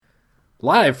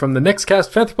Live from the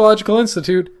Nixcast Anthropological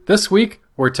Institute, this week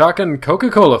we're talking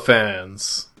Coca-Cola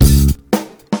Fans.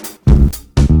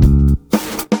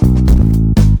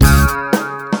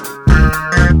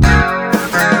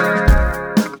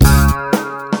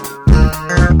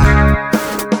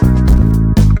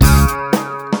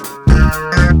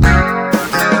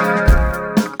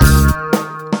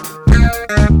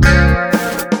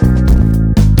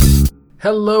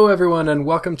 Hello everyone and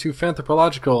welcome to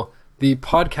Fanthropological, the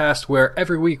podcast where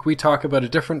every week we talk about a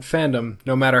different fandom.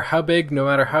 No matter how big, no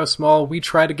matter how small, we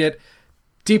try to get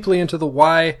deeply into the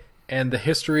why and the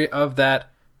history of that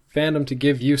fandom to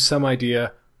give you some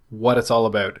idea what it's all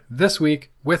about. This week,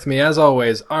 with me as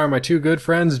always, are my two good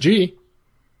friends, G.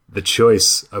 The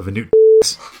choice of a new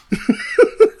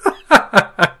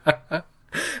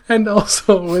And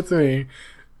also with me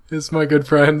is my good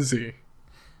friend, Z.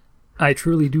 I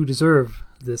truly do deserve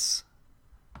this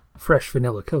fresh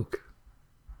vanilla Coke.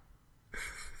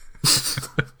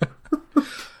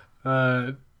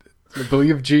 I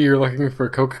believe, G, you're looking for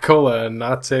Coca-Cola and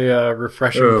not a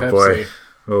refreshing Pepsi.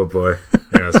 Oh boy.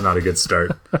 Yeah, it's not a good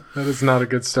start. That is not a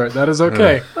good start. That is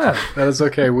okay. That is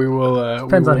okay. We will...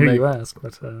 Depends on who you ask.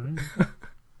 But,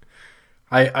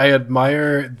 I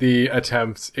admire the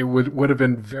attempts. It would have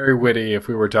been very witty if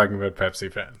we were talking about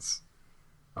Pepsi fans.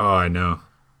 Oh, I know.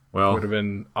 Well, would have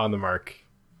been on the mark.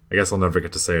 I guess I'll never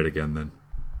get to say it again then.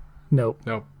 Nope.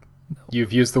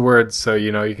 You've used the words, so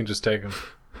you know you can just take them.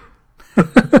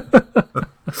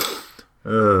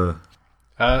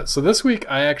 So this week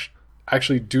I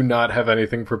actually do not have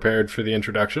anything prepared for the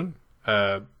introduction.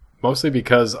 Mostly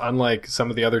because unlike some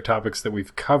of the other topics that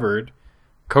we've covered,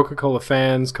 Coca-Cola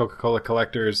fans, Coca-Cola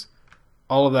collectors,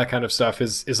 all of that kind of stuff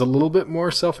is a little bit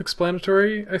more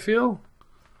self-explanatory, I feel.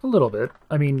 A little bit.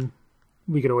 I mean,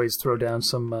 we could always throw down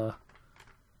some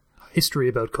history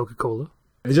about Coca-Cola.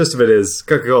 The gist of it is,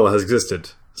 Coca-Cola has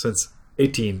existed since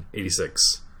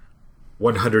 1886.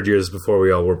 100 years before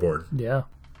we all were born. Yeah.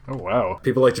 Oh, wow.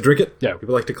 People like to drink it. Yeah.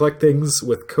 People like to collect things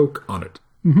with Coke on it.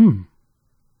 Mm-hmm.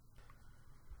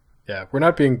 Yeah, we're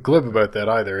not being glib about that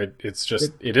either. It's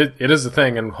just, it is a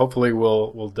thing, and hopefully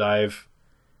we'll dive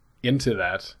into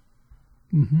that.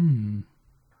 Mm-hmm.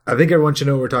 I think everyone should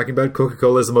know what we're talking about.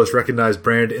 Coca-Cola is the most recognized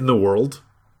brand in the world,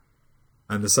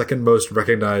 and the second most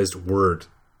recognized word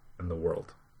in the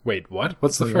world. Wait, what?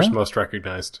 What's the first most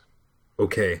recognized?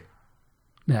 Okay.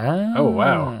 Ah. Oh,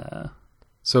 wow.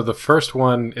 So the first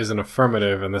one is an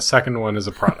affirmative, and the second one is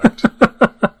a product.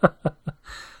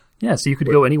 Yeah, so you could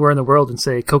go anywhere in the world and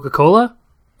say, Coca-Cola?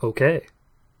 Okay.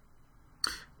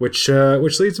 Which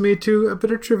leads me to a bit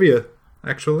of trivia,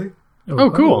 actually. Oh,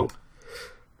 cool.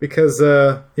 Because,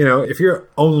 if you're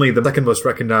only the second most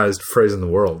recognized phrase in the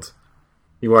world,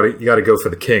 you got to go for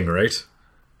the king, right?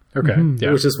 Okay,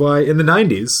 yeah. Which is why in the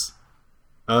 90s,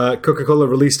 Coca-Cola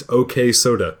released OK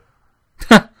Soda.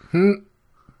 Okay,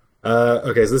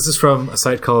 so this is from a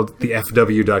site called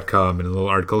thefw.com in a little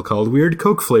article called Weird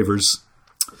Coke Flavors.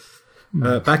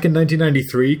 Back in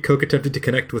 1993, Coke attempted to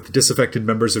connect with the disaffected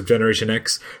members of Generation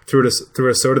X through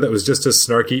a soda that was just as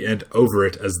snarky and over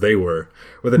it as they were.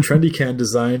 With a trendy can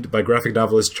designed by graphic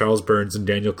novelists Charles Burns and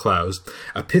Daniel Clowes,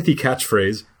 a pithy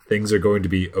catchphrase, "Things are going to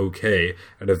be okay,"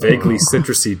 and a vaguely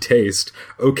citrusy taste,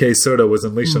 OK Soda was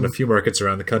unleashed on a few markets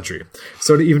around the country.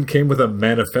 Soda even came with a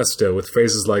manifesto with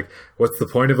phrases like, "What's the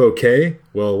point of okay?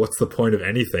 Well, what's the point of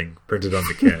anything?" printed on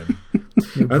the can.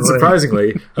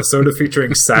 Unsurprisingly, a soda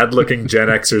featuring sad-looking Gen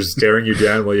Xers staring you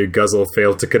down while you guzzle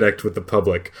failed to connect with the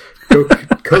public.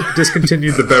 Coke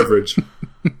discontinued the beverage.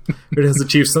 It has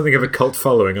achieved something of a cult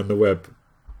following on the web.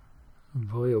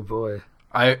 Boy, oh boy.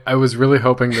 I was really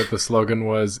hoping that the slogan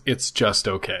was, "It's just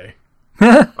okay."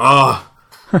 Oh!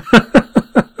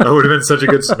 That would have been such a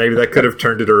good... Maybe that could have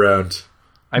turned it around.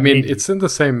 I mean, it's in the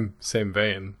same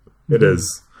vein. It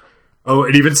is. Oh,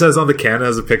 it even says on the can, it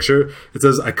has a picture. It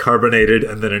says a carbonated,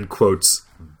 and then in quotes,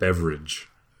 beverage.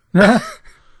 That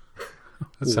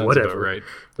sounds Whatever. about right.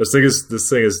 This thing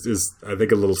is I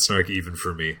think a little snarky even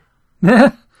for me.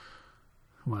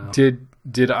 Wow. Did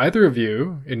either of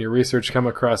you in your research come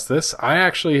across this? I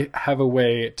actually have a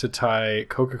way to tie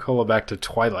Coca-Cola back to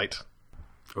Twilight.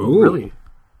 Ooh. Really?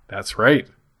 That's right.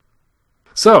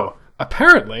 So,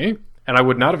 apparently, and I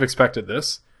would not have expected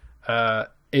this,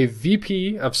 a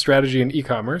VP of Strategy and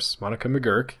E-commerce, Monica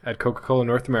McGurk, at Coca-Cola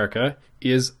North America,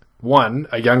 is, 1,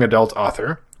 a young adult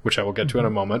author, which I will get to in a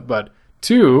moment, but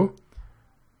 2,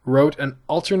 wrote an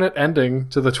alternate ending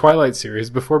to the Twilight series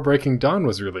before Breaking Dawn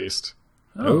was released.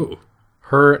 Oh.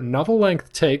 Her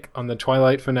novel-length take on the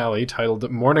Twilight finale, titled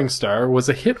Morningstar, was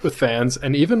a hit with fans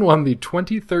and even won the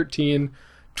 2013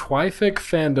 Twyfic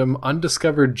Fandom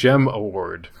Undiscovered Gem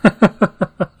Award.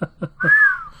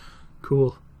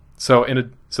 So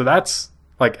that's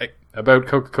like about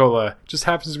Coca-Cola. Just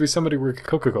happens to be somebody working at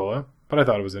Coca-Cola, but I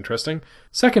thought it was interesting.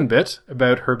 Second bit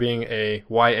about her being a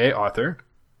YA author.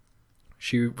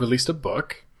 She released a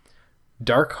book,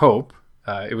 Dark Hope.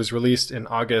 It was released in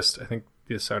August. I think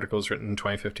this article was written in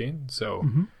 2015, so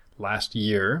last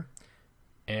year.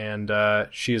 And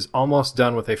she is almost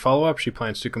done with a follow-up. She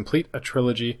plans to complete a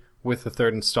trilogy with the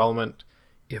third installment.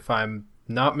 If I'm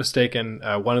not mistaken,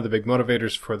 one of the big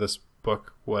motivators for this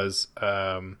book is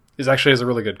actually as a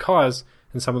really good cause,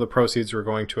 and some of the proceeds were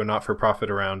going to a not-for-profit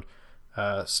around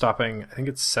stopping, I think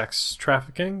it's sex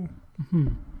trafficking.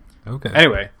 Okay.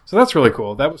 Anyway, so that's really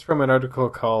cool. That was from an article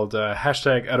called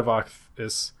hashtag out of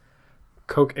office,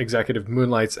 Coke executive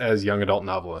moonlights as young adult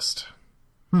novelist.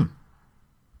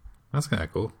 That's kind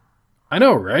of cool. I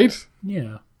know, right?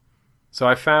 Yeah. So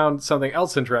I found something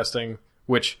else interesting,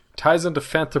 which ties into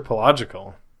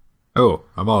Fanthropological. Oh,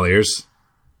 I'm all ears.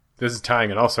 This is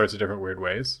tying in all sorts of different weird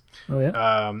ways. Oh,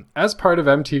 yeah? As part of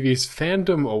MTV's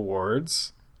Fandom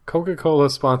Awards, Coca-Cola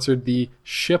sponsored the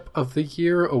Ship of the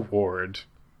Year Award.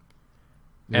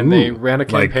 And they ran a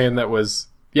campaign that was,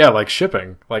 like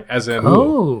shipping. Like, as in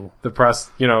the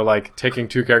press, like taking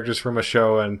two characters from a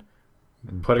show and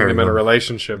putting them in a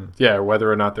relationship. Yeah,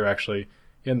 whether or not they're actually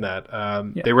in that.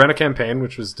 They ran a campaign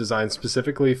which was designed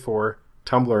specifically for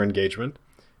Tumblr engagement.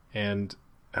 And,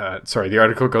 the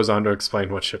article goes on to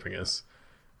explain what shipping is.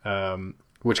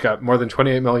 Which got more than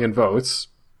 28 million votes.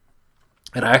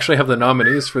 And I actually have the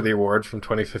nominees for the award from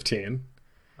 2015.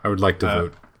 I would like to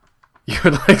vote. You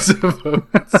would like to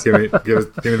vote? give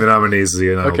me the nominees.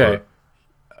 Okay.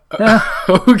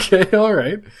 Okay, all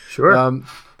right. Sure.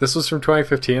 This was from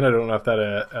 2015. I don't know if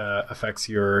that affects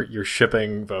your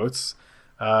shipping votes.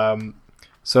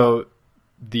 So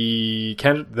the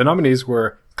nominees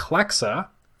were Klexa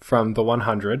from The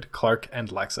 100, Clark and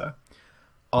Lexa.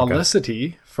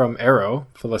 Olicity from Arrow,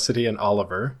 Felicity and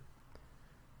Oliver.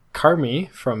 Carmi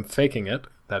from Faking It,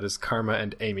 that is Karma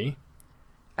and Amy.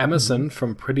 Emerson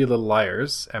from Pretty Little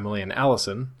Liars, Emily and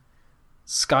Allison.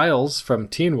 Skiles from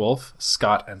Teen Wolf,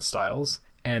 Scott and Styles.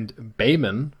 And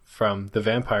Bayman from The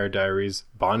Vampire Diaries,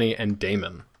 Bonnie and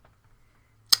Damon.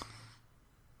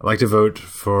 I'd like to vote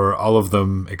for all of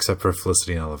them except for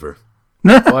Felicity and Oliver.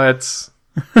 What?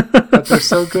 But they're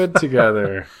so good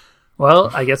together.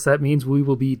 Well, I guess that means we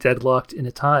will be deadlocked in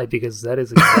a tie, because that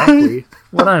is exactly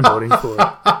what I'm voting for.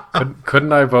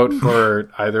 Couldn't I vote for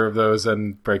either of those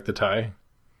and break the tie?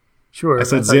 Sure. I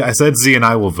said Z and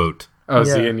I will vote. Oh,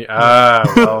 yeah. Z and you.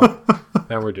 Well,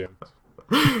 now we're doomed.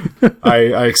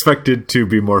 I expected to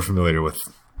be more familiar with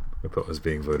what was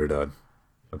being voted on.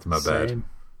 That's my bad.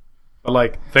 But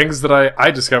like things that I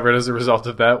discovered as a result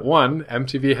of that. One,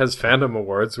 MTV has Fandom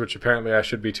Awards, which apparently I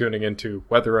should be tuning into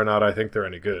whether or not I think they're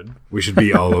any good. We should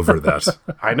be all over that.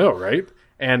 I know, right?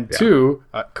 And two,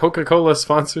 Coca-Cola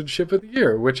sponsored Ship of the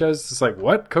Year, which is just like,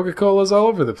 what? Coca-Cola's all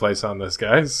over the place on this,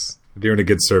 guys. Doing a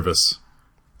good service.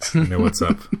 You know what's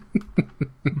up.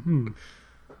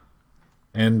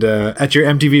 And at your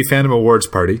MTV Fandom Awards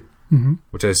party,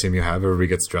 which I assume you have, everybody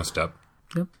gets dressed up.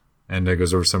 Yep. And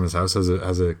goes over to someone's house, has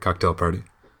a cocktail party.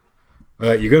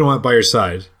 You're going to want by your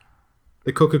side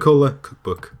the Coca-Cola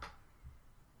cookbook.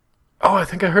 Oh, I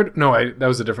think I heard... No, that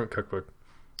was a different cookbook.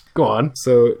 Go on.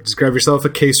 So just grab yourself a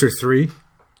case or 3.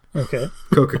 Okay.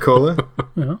 Coca-Cola.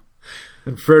 Yeah.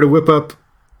 And prepare to whip up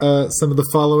some of the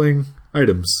following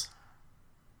items.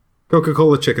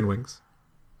 Coca-Cola chicken wings.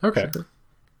 Okay.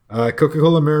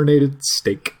 Coca-Cola marinated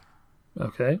steak.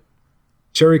 Okay.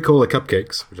 Cherry cola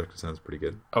cupcakes, which actually sounds pretty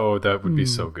good. Oh, that would be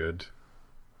so good.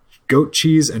 Goat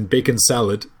cheese and bacon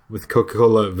salad with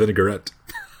Coca-Cola vinaigrette.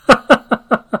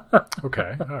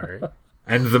 Okay, all right.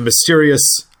 And the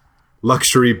mysterious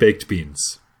luxury baked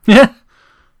beans. Yeah.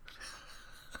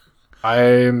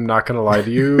 I'm not going to lie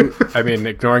to you. I mean,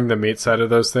 ignoring the meat side of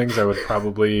those things, I would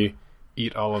probably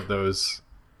eat all of those.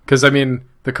 Because, I mean,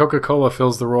 the Coca-Cola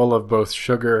fills the role of both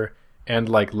sugar and,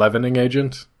 like, leavening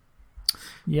agent.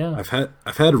 Yeah.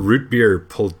 I've had root beer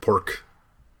pulled pork.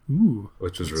 Ooh.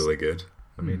 Which was really good.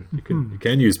 I mean, you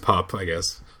can use pop, I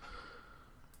guess.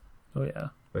 Oh, yeah.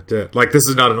 But, this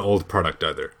is not an old product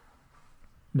either.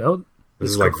 No.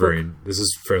 This is this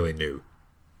is fairly new.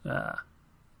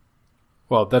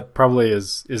 Well, that probably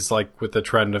is like with the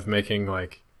trend of making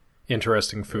like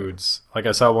interesting foods. Like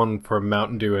I saw one for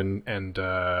Mountain Dew and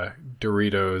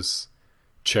Doritos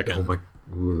chicken. Oh my!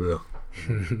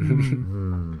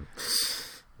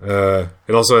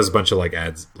 It also has a bunch of like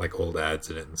ads, like old ads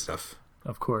in it and stuff.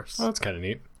 Of course. Oh, that's kind of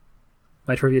neat.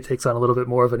 My trivia takes on a little bit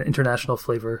more of an international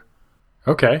flavor.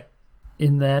 Okay.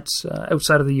 In that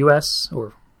outside of the U.S.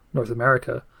 or North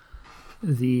America,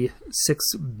 the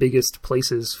 6 biggest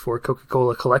places for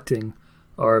Coca-Cola collecting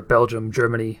are Belgium,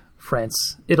 Germany,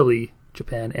 France, Italy,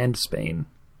 Japan, and Spain.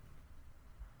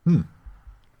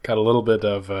 Got a little bit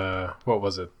of, what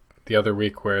was it, the other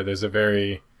week where there's a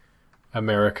very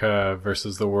America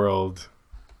versus the world,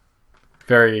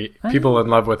 very people in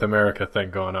love with America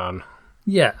thing going on.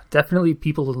 Yeah, definitely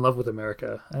people in love with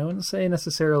America. I wouldn't say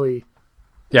necessarily...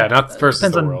 Yeah, not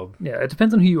versus the world. Yeah, it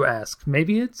depends on who you ask.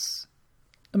 Maybe it's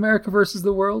America versus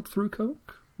the world through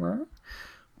Coke.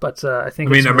 But I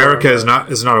think America is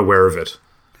not aware of it.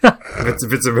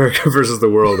 if it's America versus the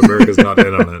world, America's not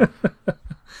in on it.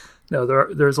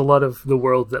 No, there's a lot of the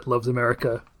world that loves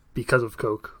America because of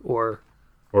Coke, or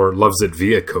loves it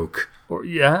via Coke. Or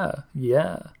yeah.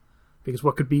 Because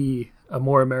what could be a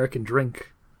more American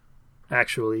drink,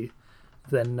 actually,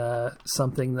 than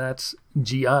something that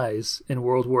GIs in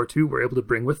World War II were able to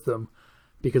bring with them,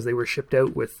 because they were shipped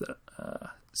out with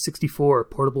 64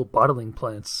 portable bottling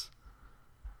plants.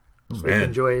 So they could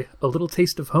enjoy a little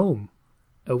taste of home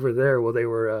over there while they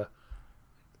were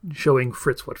showing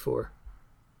Fritz what for.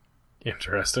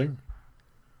 Interesting.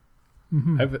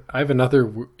 Mm-hmm. I have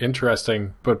another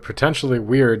interesting but potentially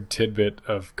weird tidbit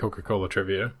of Coca-Cola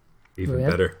trivia. Even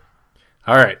better.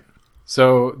 All right.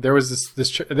 So there was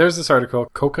this article,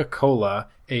 Coca-Cola,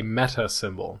 a meta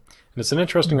symbol. And it's an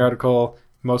interesting article,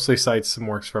 mostly cites some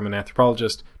works from an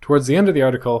anthropologist. Towards the end of the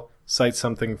article, cites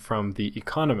something from The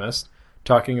Economist,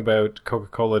 talking about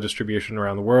Coca-Cola distribution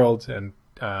around the world and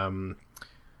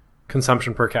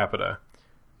consumption per capita.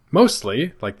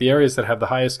 Mostly, like the areas that have the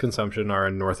highest consumption are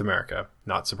in North America,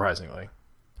 not surprisingly,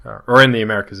 or in the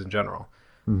Americas in general.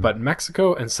 Mm. But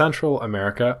Mexico and Central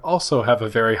America also have a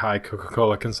very high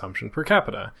Coca-Cola consumption per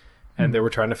capita. And they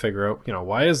were trying to figure out,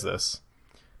 why is this?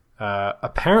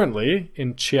 Apparently,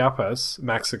 in Chiapas,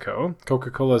 Mexico,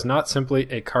 Coca-Cola is not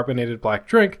simply a carbonated black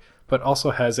drink, but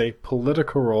also has a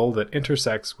political role that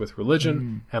intersects with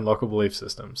religion and local belief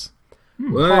systems.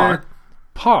 What?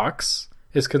 Pox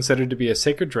is considered to be a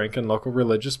sacred drink in local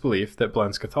religious belief that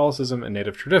blends Catholicism and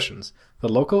native traditions. The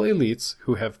local elites,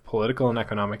 who have political and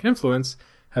economic influence,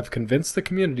 have convinced the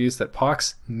communities that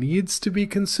Pox needs to be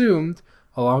consumed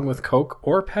along with Coke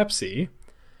or Pepsi,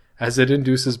 as it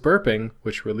induces burping,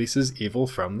 which releases evil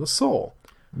from the soul.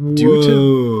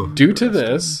 Due to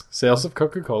this, sales of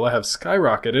Coca-Cola have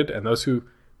skyrocketed, and those who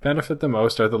benefit the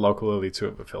most are the local elites who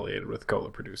have affiliated with cola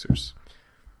producers.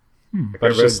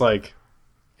 But it's just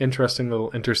interesting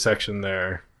little intersection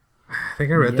there. I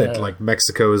think I read that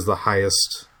Mexico is the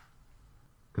highest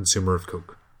consumer of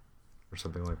Coke or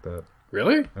something like that.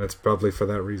 Really? And it's probably for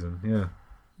that reason.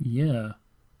 Yeah.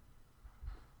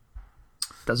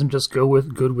 Doesn't just go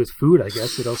good with food, I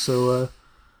guess. It also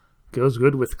goes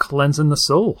good with cleansing the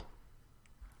soul.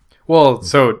 Well,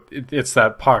 so it's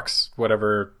that Pox,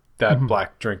 whatever that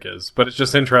black drink is. But it's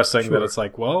just interesting that it's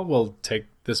we'll take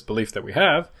this belief that we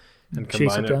have and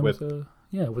combine it with a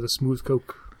smooth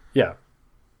Coke. Yeah.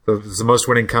 So it's the most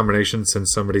winning combination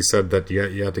since somebody said that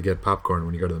you had to get popcorn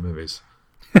when you go to the movies.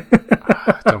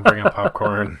 Don't bring up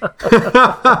popcorn. Now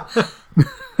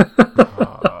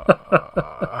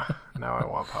I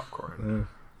want popcorn.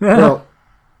 Well,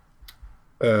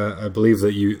 I believe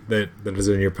that that is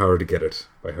in your power to get it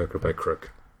by hook or by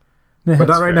crook. But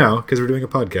not right now, because we're doing a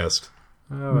podcast.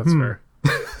 Oh, that's fair.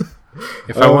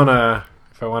 If I want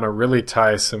to really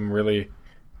tie some really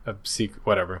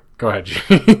whatever. Go ahead,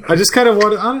 Gene. I just kind of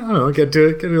want to, I don't know, get a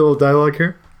little dialogue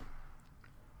here.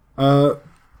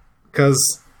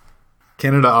 Because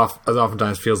Canada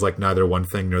oftentimes feels like neither one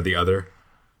thing nor the other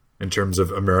in terms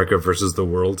of America versus the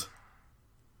world.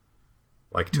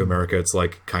 Like, to America, it's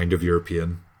kind of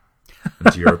European.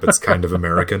 And to Europe, it's kind of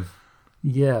American.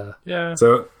 Yeah. Yeah.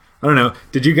 So, I don't know.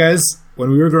 Did you guys, when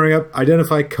we were growing up,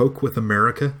 identify Coke with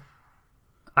America?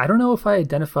 I don't know if I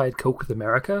identified Coke with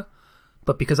America,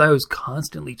 but because I was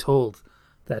constantly told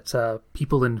that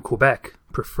people in Quebec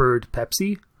preferred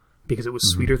Pepsi because it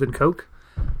was sweeter than Coke,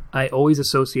 I always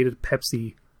associated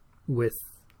Pepsi with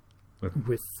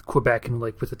Quebec and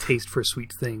with a taste for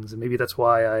sweet things, and maybe that's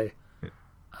why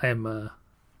I'm a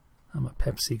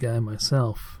Pepsi guy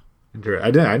myself.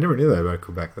 I never knew that about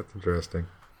Quebec. That's interesting.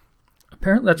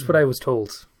 Apparently, that's what I was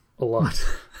told a lot.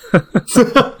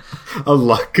 A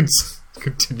lot,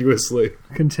 continuously,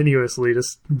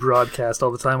 just broadcast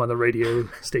all the time on the radio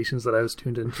stations that I was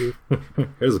tuned into.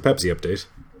 Here's a Pepsi update.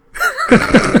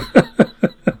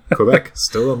 Quebec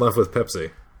still in love with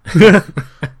Pepsi.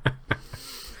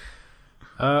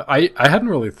 I hadn't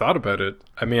really thought about it.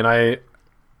 I mean, I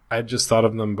just thought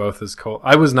of them both as cola.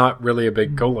 I was not really a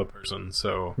big cola person,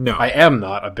 so no. I am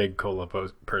not a big cola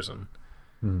person.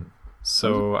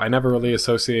 So I never really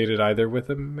associated either with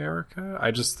America.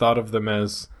 I just thought of them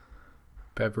as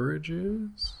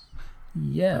beverages.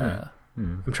 Yeah.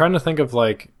 I'm trying to think of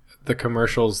like the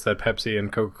commercials that Pepsi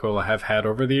and Coca-Cola have had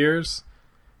over the years,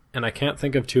 and I can't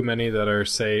think of too many that are,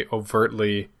 say,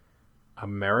 overtly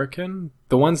American.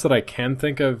 The ones that I can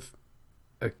think of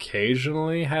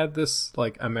occasionally had this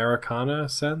like Americana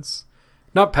sense.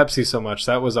 Not Pepsi so much.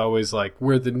 That was always like,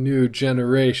 we're the new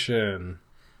generation.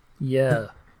 Yeah.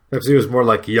 Pepsi was more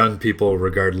like young people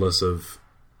regardless of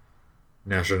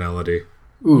nationality.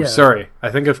 Ooh, Yeah. sorry.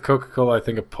 I think of Coca-Cola, I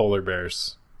think of polar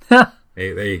bears.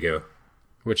 Hey, there you go.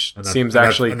 Which And that- seems and that-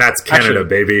 actually... and that's Canada, actually,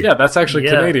 baby. Yeah, that's actually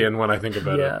Yeah. Canadian when I think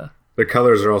about it. Yeah. The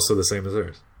colors are also the same as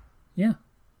ours. Yeah.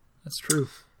 That's true.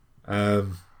 I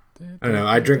don't know.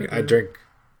 I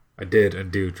did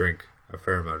and do drink a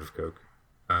fair amount of Coke.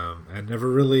 And never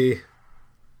really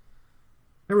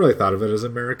thought of it as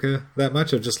America that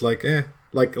much. I'm just like,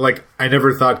 like I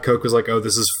never thought Coke was like, oh,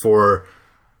 this is for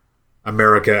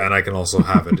America and I can also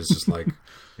have it. It's just like,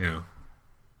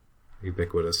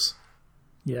 ubiquitous.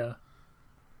 Yeah.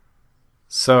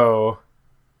 So,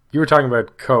 you were talking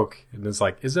about Coke, and it's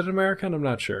like, is it American? I'm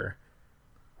not sure.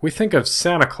 We think of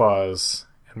Santa Claus,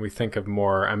 and we think of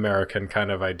more American kind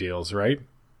of ideals, right?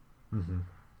 Mm-hmm.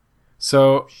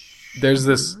 So, there's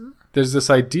this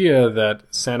idea that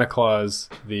Santa Claus,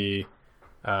 the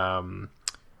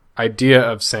idea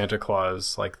of Santa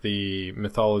Claus, like the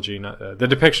mythology, the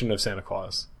depiction of Santa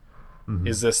Claus,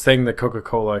 is this thing that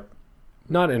Coca-Cola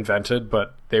not invented,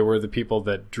 but they were the people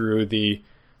that drew the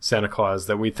Santa Claus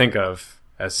that we think of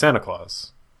as Santa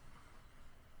Claus.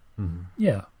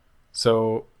 Yeah.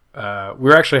 So we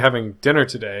were actually having dinner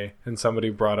today, and somebody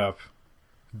brought up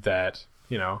that,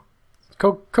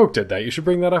 Coke did that. You should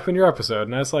bring that up in your episode.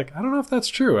 And I was like, I don't know if that's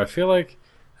true. I feel like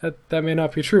that may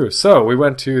not be true. So we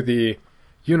went to the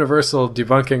Universal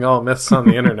Debunking All Myths on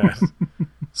the Internet,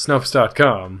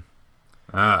 Snopes.com.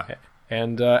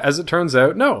 And as it turns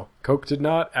out, no, Coke did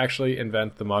not actually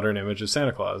invent the modern image of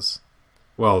Santa Claus.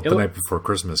 Well, the night before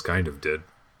Christmas kind of did.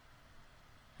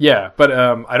 Yeah, but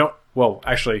I don't... Well,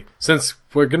 actually, since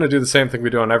we're going to do the same thing we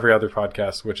do on every other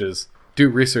podcast, which is do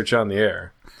research on the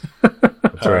air.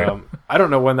 That's right. I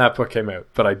don't know when that book came out,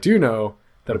 but I do know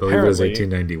that I believe apparently... it was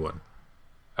 1891.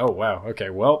 Oh, wow. Okay,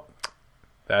 well...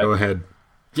 Go ahead.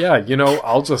 Yeah,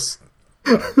 I'll just...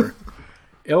 Whatever.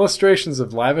 Illustrations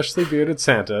of lavishly bearded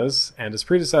Santas and his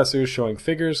predecessors showing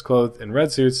figures clothed in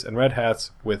red suits and red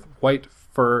hats with white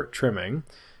fur trimming,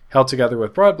 held together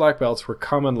with broad black belts, were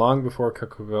common long before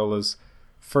Coca-Cola's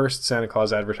first Santa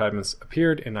Claus advertisements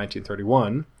appeared in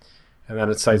 1931, and then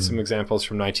it cites some examples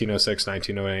from 1906,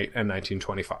 1908, and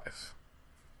 1925.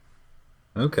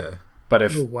 Okay. But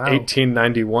if Oh, wow.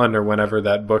 1891 or whenever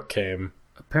that book came...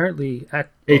 Apparently...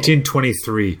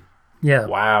 1823. Yeah.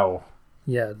 Wow.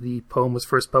 Yeah, the poem was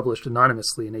first published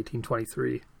anonymously in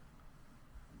 1823.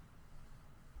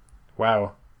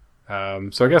 Wow.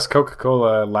 So I guess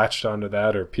Coca-Cola latched onto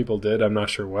that, or people did. I'm not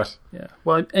sure what. Yeah.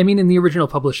 Well, I mean, in the original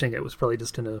publishing, it was probably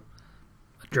just in a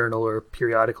journal or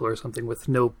periodical or something with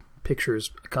no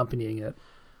pictures accompanying it.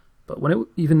 But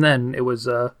even then, it was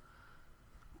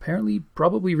apparently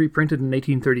probably reprinted in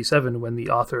 1837 when the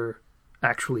author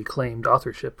actually claimed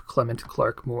authorship, Clement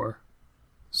Clark Moore.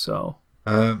 So...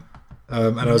 and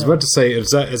I was about to say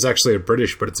it's actually a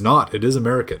British, but it's not. It is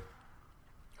American.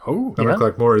 Oh, Clement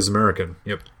Clark Moore is American.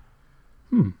 Yep.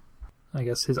 I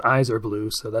guess his eyes are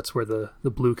blue, so that's where the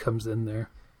blue comes in there.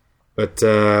 But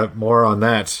more on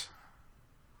that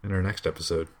in our next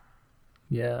episode.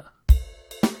 Yeah.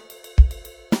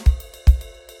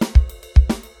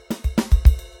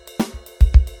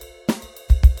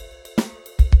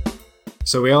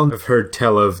 So we all have heard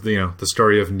tell of the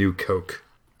story of New Coke.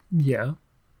 Yeah.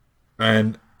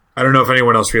 And I don't know if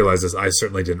anyone else realized this. I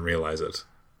certainly didn't realize it.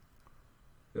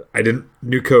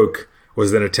 New Coke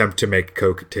was an attempt to make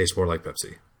Coke taste more like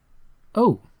Pepsi.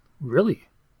 Oh, really?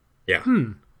 Yeah.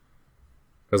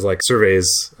 Because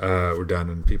surveys were done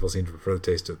and people seemed to prefer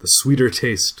the sweeter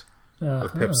taste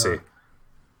of Pepsi.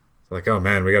 Like, oh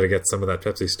man, we got to get some of that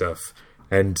Pepsi stuff.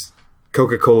 And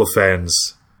Coca-Cola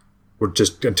fans were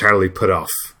just entirely put off.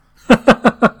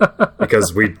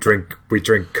 Because we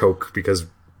drink Coke because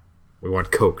we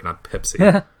want Coke, not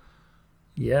Pepsi.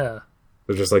 Yeah.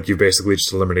 They're just like, you basically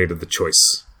just eliminated the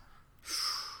choice.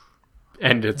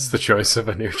 and it's the choice of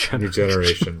a new generation. New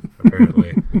generation,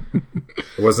 apparently.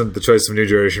 It wasn't the choice of New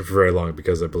Generation for very long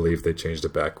because I believe they changed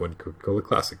it back when Coca-Cola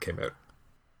Classic came out.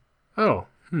 Oh,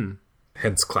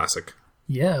 Hence Classic.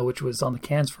 Yeah, which was on the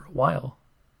cans for a while.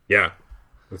 Yeah.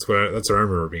 That's what I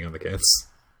remember being on the cans.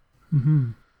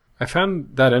 I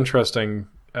found that interesting.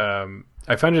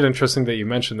 I find it interesting that you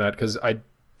mentioned that, because I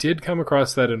did come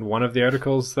across that in one of the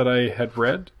articles that I had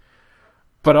read,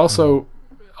 but also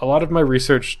a lot of my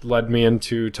research led me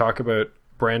into talk about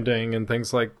branding and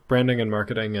things like branding and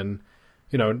marketing, and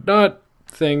not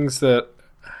things that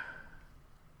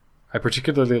I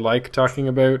particularly like talking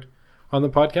about on the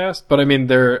podcast, but I mean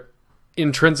they're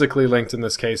intrinsically linked in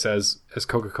this case, as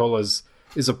Coca-Cola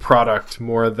is a product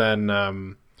more than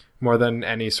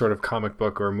any sort of comic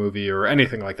book or movie or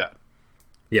anything like that.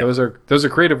 Yeah, those are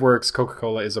creative works.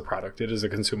 Coca-Cola is a product. It is a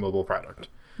consumable product.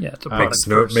 Yeah, it's a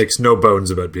product. Makes no bones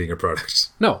about being a product.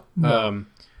 No.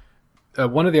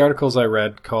 One of the articles I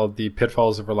read, called "The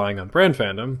Pitfalls of Relying on Brand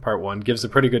Fandom," Part 1, gives a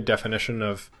pretty good definition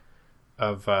of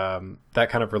that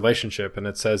kind of relationship, and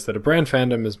it says that a brand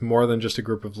fandom is more than just a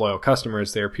group of loyal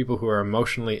customers. They are people who are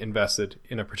emotionally invested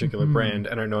in a particular brand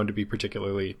and are known to be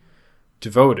particularly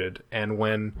devoted. And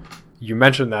when you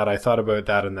mentioned that, I thought about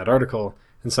that in that article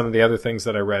and some of the other things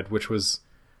that I read, which was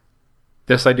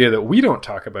this idea that we don't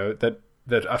talk about, that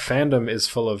a fandom is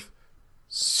full of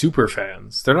super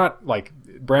fans. They're not like,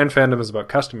 brand fandom is about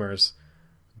customers,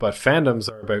 but fandoms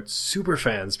are about super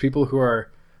fans, people who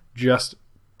are just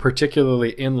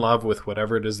particularly in love with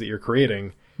whatever it is that you're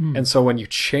creating. And so when you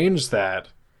change that,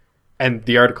 and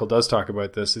the article does talk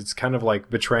about this, it's kind of like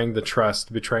betraying the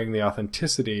trust, betraying the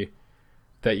authenticity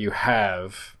that you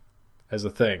have as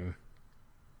a thing,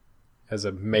 as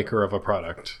a maker of a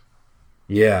product.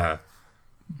 Yeah.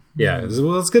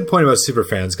 Well, it's a good point about super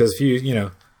fans, because if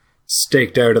you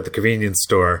staked out at the convenience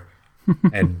store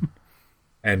and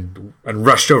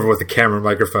rushed over with a camera and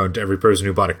microphone to every person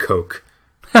who bought a Coke,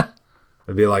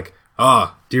 I'd be like,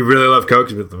 do you really love Coke?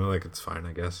 I'm like, it's fine,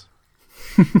 I guess.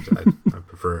 I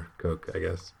prefer Coke, I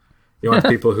guess. You want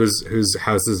people whose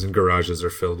houses and garages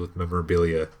are filled with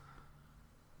memorabilia.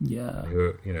 Yeah.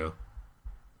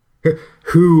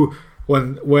 Who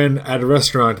when at a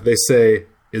restaurant they say,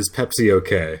 "Is Pepsi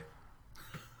okay?"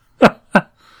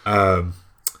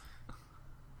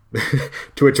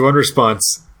 To which one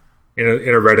response in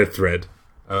a Reddit thread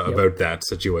about that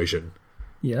situation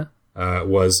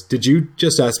was, "Did you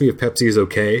just ask me if Pepsi is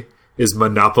okay? Is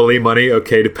Monopoly money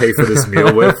okay to pay for this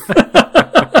meal with?"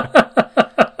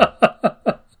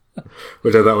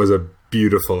 Which I thought was a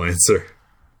beautiful answer.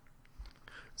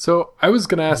 So I was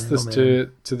going to ask this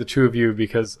to the two of you,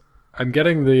 because I'm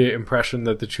getting the impression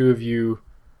that the two of you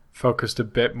focused a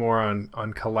bit more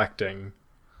on collecting.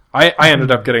 I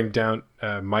ended up getting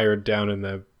mired down in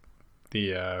the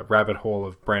rabbit hole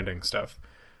of branding stuff.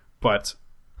 But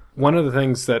one of the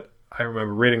things that I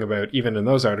remember reading about, even in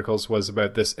those articles, was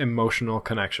about this emotional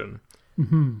connection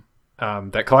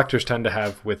that collectors tend to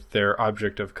have with their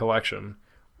object of collection.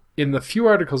 In the few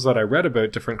articles that I read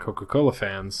about different Coca-Cola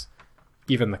fans,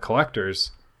 even the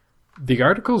collectors, the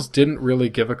articles didn't really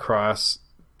give across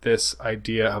this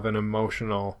idea of an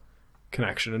emotional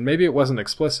connection. And maybe it wasn't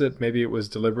explicit, maybe it was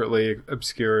deliberately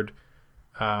obscured,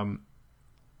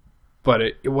 but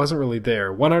it wasn't really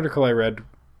there. One article I read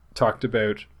talked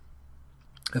about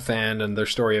a fan and their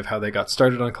story of how they got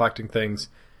started on collecting things.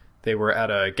 They were at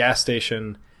a gas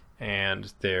station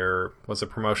and there was a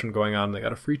promotion going on. They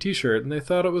got a free t-shirt and they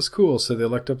thought it was cool, so they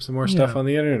looked up some more stuff on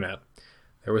the internet.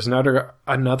 There was another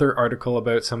article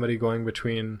about somebody going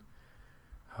between,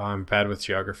 I'm bad with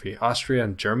geography, Austria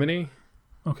and Germany.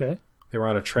 Okay. They were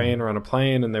on a train or on a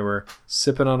plane and they were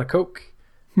sipping on a Coke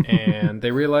and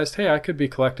they realized, hey, I could be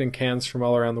collecting cans from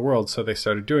all around the world, so they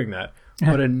started doing that.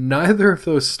 But in neither of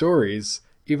those stories,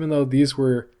 even though these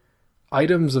were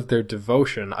items of their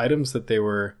devotion, items that they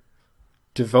were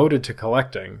devoted to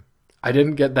collecting, I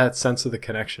didn't get that sense of the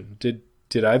connection. Did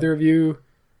either of you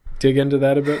dig into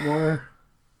that a bit more?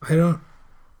 I don't.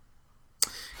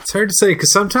 It's hard to say,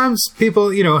 because sometimes people,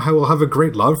 will have a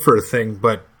great love for a thing,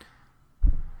 but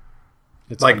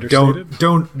it's like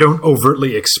don't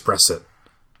overtly express it.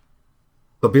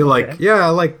 They'll be like, yeah, I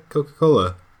like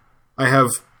Coca-Cola. I have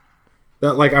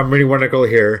that. Like, I'm reading one article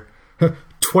here,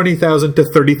 20,000 to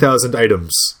 30,000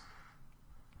 items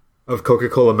of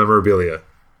Coca-Cola memorabilia.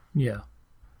 Yeah.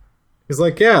 He's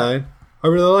like, yeah, I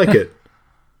really like it.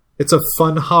 It's a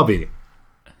fun hobby.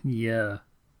 Yeah.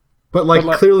 But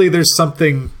clearly there's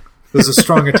a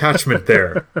strong attachment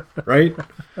there, right?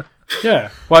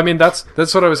 Yeah. Well, I mean, that's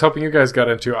what I was hoping you guys got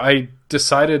into. I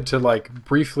decided to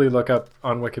briefly look up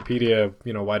on Wikipedia,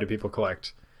 why do people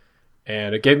collect?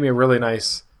 And it gave me a really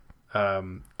nice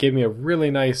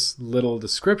little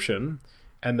description,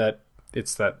 and that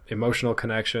it's that emotional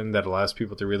connection that allows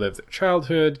people to relive their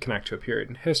childhood, connect to a period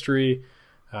in history,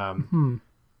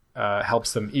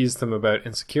 helps them ease them about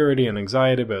insecurity and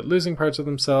anxiety about losing parts of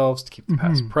themselves, to keep the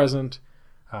past present,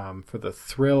 for the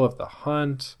thrill of the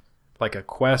hunt. like a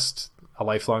quest, a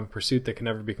lifelong pursuit that can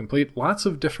never be complete. Lots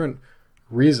of different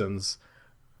reasons,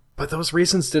 but those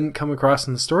reasons didn't come across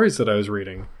in the stories that I was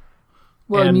reading.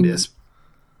 Well, and I mean,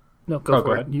 no, go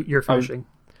for it. ahead. You're finishing.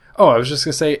 I was just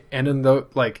gonna say, and in the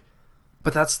like,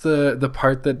 but that's the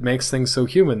part that makes things so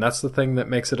human. That's the thing that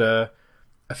makes it a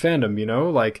fandom, you know?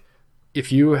 Like,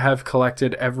 if you have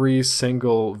collected every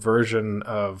single version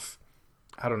of,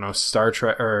 I don't know, Star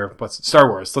Trek, or Star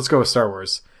Wars. Let's go with Star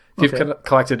Wars. If you've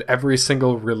collected every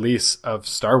single release of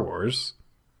Star Wars,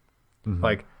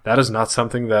 like, that is not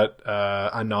something that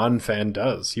a non-fan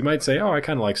does. You might say, oh, I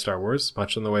kind of like Star Wars,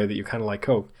 much in the way that you kind of like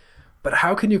Coke. But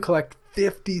how can you collect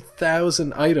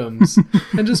 50,000 items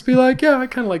and just be like, yeah, I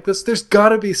kind of like this? There's got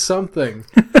to be something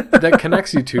that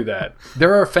connects you to that.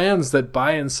 There are fans that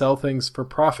buy and sell things for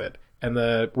profit. And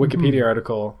the Wikipedia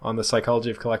article on the psychology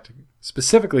of collecting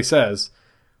specifically says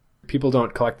people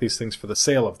don't collect these things for the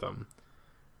sale of them.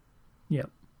 Yeah.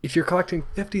 If you're collecting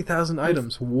 50,000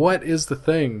 items, what is the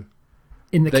thing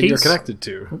that you're connected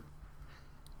to?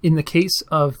 In the case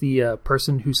of the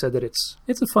person who said that it's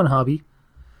a fun hobby,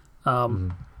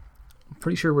 I'm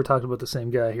pretty sure we're talking about the same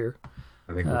guy here.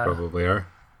 I think we probably are.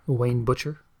 Wayne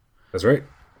Butcher. That's right.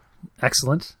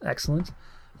 Excellent.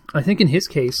 I think in his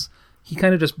case, he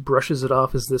kind of just brushes it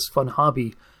off as this fun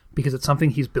hobby because it's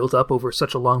something he's built up over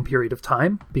such a long period of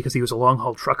time, because he was a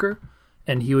long-haul trucker,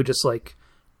 and he would just like,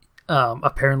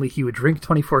 apparently he would drink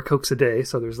 24 Cokes a day,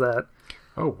 so there's that.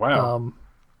 Oh, wow.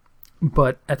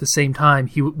 But at the same time,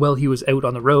 while he was out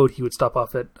on the road, he would stop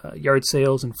off at yard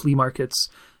sales and flea markets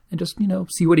and just,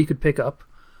 see what he could pick up.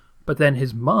 But then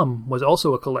his mom was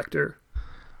also a collector.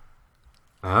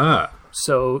 Ah.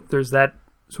 So there's that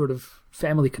sort of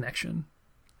family connection.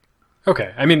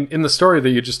 Okay. I mean, in the story that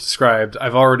you just described,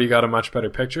 I've already got a much better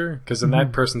picture, because in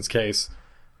that person's case,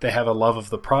 they have a love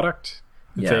of the product.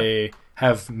 Yeah. They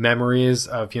have memories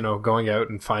of, going out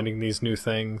and finding these new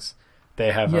things.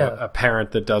 They have a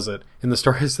parent that does it. In the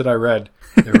stories that I read,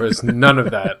 there was none of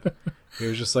that. It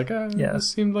was just like,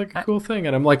 this seemed like a cool thing.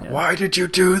 And I'm like, why did you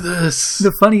do this?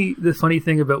 The funny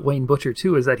thing about Wayne Butcher,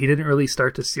 too, is that he didn't really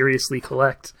start to seriously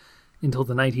collect until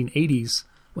the 1980s,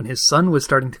 when his son was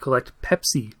starting to collect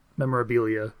Pepsi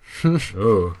memorabilia.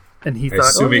 Oh. And he thought,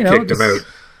 assume he kicked him out.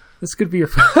 This could be a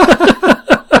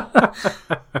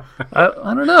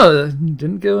I don't know.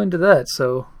 Didn't go into that,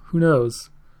 so who knows.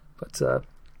 But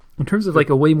in terms of like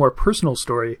a way more personal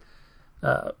story,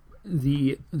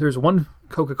 there's one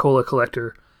Coca-Cola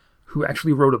collector who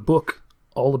actually wrote a book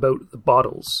all about the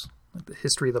bottles, like the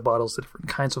history of the bottles, the different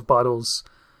kinds of bottles,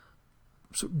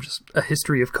 so just a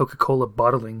history of Coca-Cola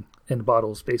bottling and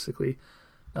bottles, basically,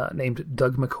 named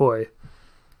Doug McCoy.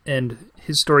 And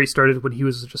his story started when he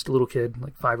was just a little kid,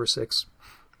 like 5 or 6,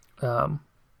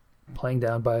 playing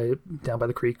down by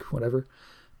the creek, whatever.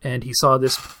 And he saw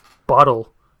this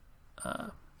bottle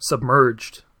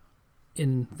submerged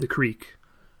in the creek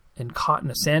and caught in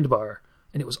a sandbar.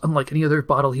 And it was unlike any other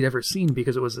bottle he'd ever seen,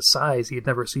 because it was a size he had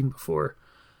never seen before.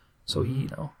 So he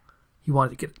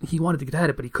wanted to get at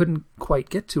it, but he couldn't quite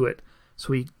get to it.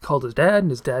 So he called his dad, and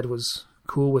his dad was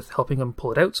cool with helping him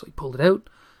pull it out. So he pulled it out,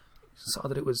 saw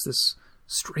that it was this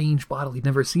strange bottle he'd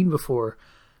never seen before.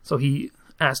 So he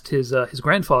asked his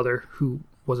grandfather, who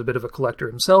was a bit of a collector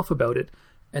himself, about it.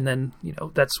 And then,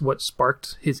 that's what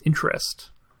sparked his interest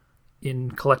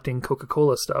in collecting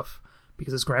Coca-Cola stuff,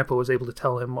 because his grandpa was able to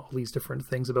tell him all these different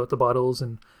things about the bottles,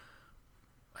 and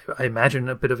I imagine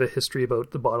a bit of a history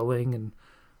about the bottling and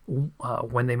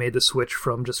when they made the switch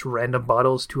from just random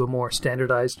bottles to a more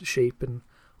standardized shape and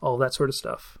all that sort of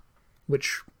stuff,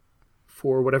 which,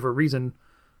 for whatever reason,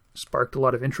 sparked a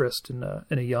lot of interest in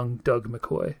a young Doug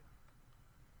McCoy.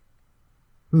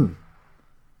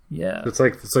 Yeah, it's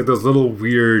like those little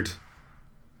weird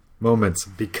moments,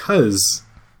 because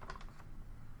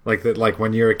like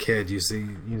when you're a kid, you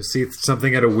see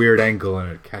something at a weird angle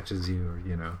and it catches you, or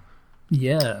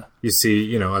yeah, you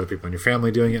see other people in your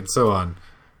family doing it and so on.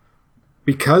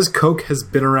 Because Coke has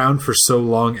been around for so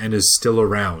long and is still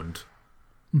around,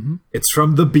 it's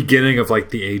from the beginning of like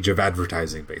the age of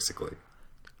advertising, basically.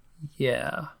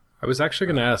 Yeah, I was actually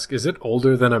going to ask, is it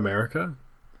older than America?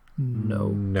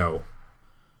 No.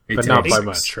 But not by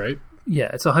much, right? Yeah,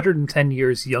 it's 110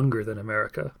 years younger than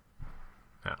America.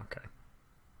 Oh, okay.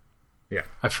 Yeah.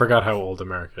 I forgot how old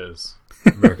America is.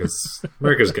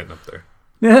 America's getting up there.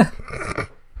 Yeah.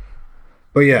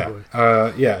 But yeah,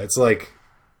 it's like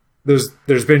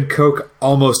there's been Coke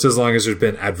almost as long as there's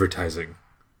been advertising.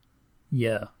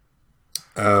 Yeah.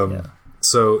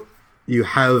 So you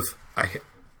have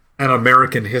an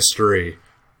American history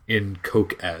in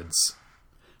Coke ads.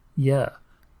 Yeah.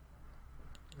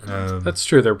 That's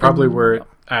true. There probably were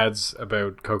ads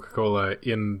about Coca-Cola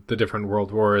in the different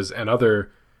world wars and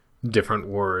other different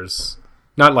wars.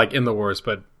 Not like in the wars,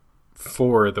 but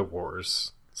for the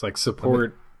wars. It's like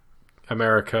support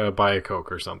America, buy a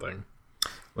Coke or something.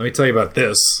 Let me tell you about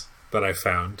this that I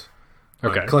found.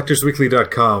 Okay.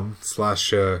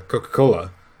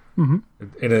 collectorsweekly.com/Coca-Cola.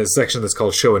 In a section that's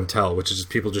called Show and Tell, which is just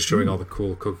people just showing all the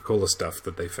cool Coca-Cola stuff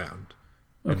that they found.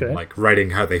 Okay. And like writing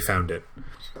how they found it.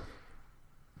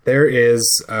 There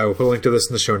is, we'll put a link to this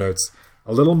in the show notes,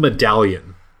 a little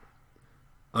medallion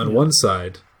on one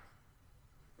side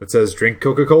that says drink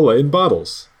Coca-Cola in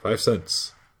bottles, 5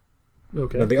 cents.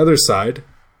 Okay. And on the other side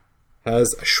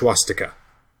has a swastika.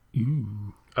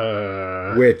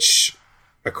 Which,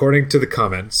 according to the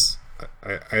comments,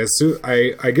 I assume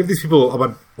I give these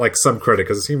people like some credit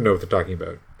because they seem to know what they're talking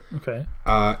about. Okay.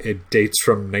 It dates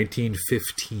from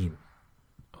 1915.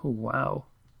 Oh, wow.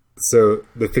 So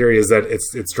the theory is that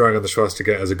it's drawing on the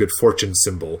swastika as a good fortune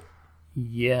symbol.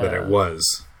 Yeah. That it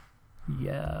was.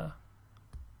 Yeah.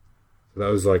 So that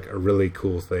was like a really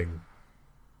cool thing.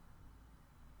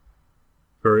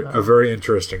 A very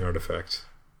interesting artifact.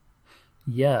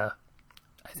 Yeah.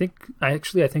 I think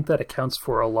that accounts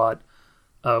for a lot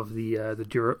of the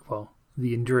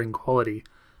enduring quality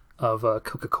of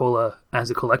Coca-Cola as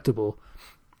a collectible,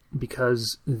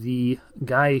 because the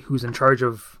guy who's in charge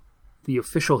of the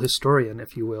official historian,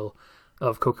 if you will,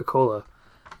 of Coca-Cola,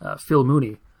 Phil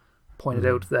Mooney, pointed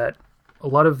out that a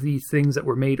lot of the things that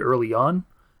were made early on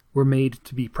were made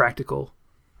to be practical.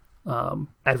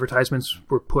 Advertisements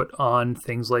were put on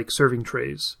things like serving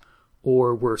trays,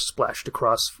 or were splashed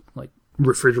across like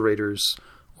refrigerators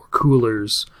or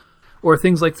coolers, or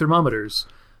things like thermometers.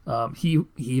 He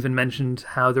even mentioned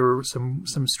how there were some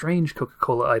strange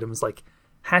Coca-Cola items like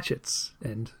hatchets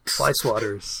and fly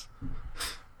swatters.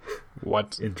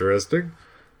 What? Interesting.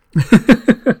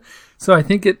 So I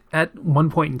think at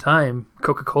one point in time,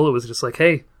 Coca-Cola was just like,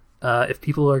 hey, if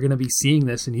people are going to be seeing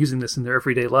this and using this in their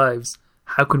everyday lives,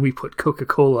 how can we put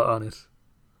Coca-Cola on it?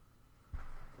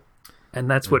 And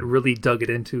that's what really dug it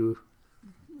into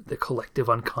the collective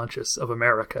unconscious of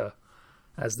America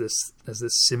as this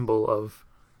symbol of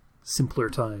simpler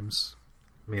times.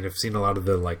 I mean, I've seen a lot of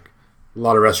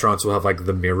restaurants will have like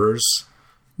the mirrors.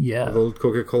 Yeah. Of old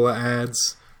Coca-Cola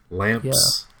ads,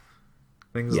 lamps,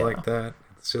 things like that.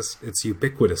 It's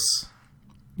ubiquitous.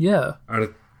 Yeah.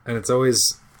 And it's always,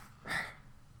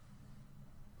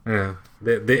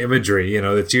 the imagery,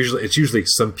 it's usually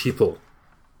some people,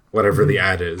 whatever the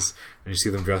ad is, and you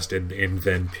see them dressed in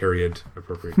then period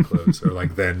appropriate clothes, or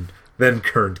like then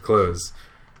current clothes,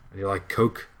 and you're like,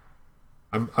 Coke,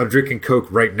 I'm drinking Coke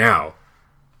right now,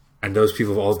 and those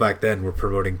people all back then were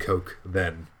promoting Coke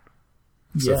then.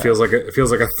 So it feels like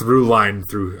a through line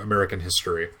through American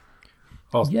history.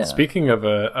 Well, speaking of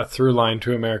a through line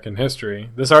to American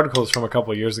history, this article is from a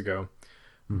couple of years ago,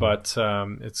 but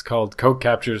it's called "Coke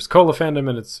Captures Cola Fandom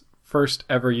in its First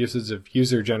Ever Usage of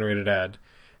User-Generated Ad,"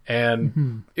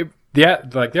 and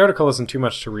the article isn't too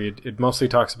much to read. It mostly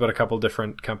talks about a couple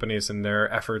different companies and their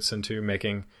efforts into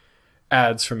making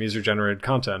ads from user-generated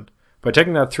content. But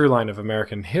taking that through line of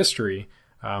American history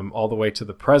all the way to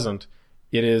the present,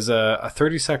 it is a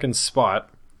 30-second spot,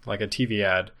 like a TV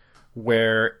ad,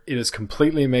 where it is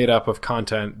completely made up of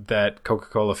content that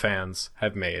Coca-Cola fans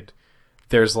have made.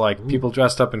 There's like people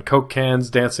dressed up in Coke cans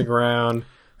dancing around.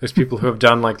 There's people who have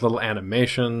done like little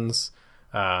animations.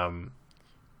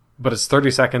 But it's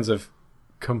 30 seconds of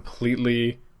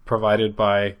completely provided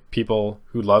by people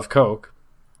who love Coke,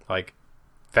 like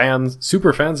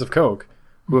super fans of Coke,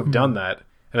 who have done that.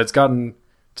 And it's gotten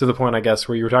to the point, I guess,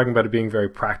 where you were talking about it being very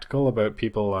practical, about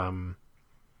people,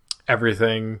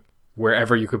 everything,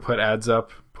 wherever you could put ads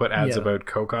about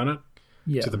Coke on it,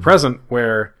 to the present,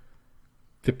 where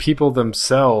the people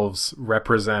themselves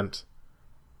represent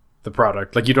the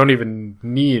product. Like, you don't even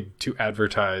need to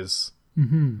advertise.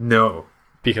 No.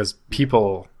 Because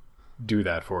people do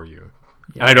that for you.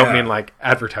 Yeah. And I don't mean like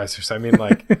advertisers. I mean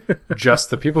like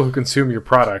just the people who consume your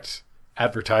product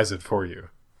advertise it for you.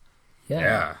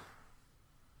 Yeah.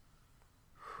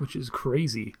 Which is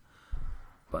crazy.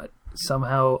 But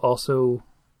somehow also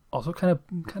kind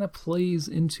of plays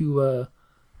into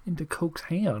Coke's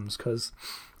hands, because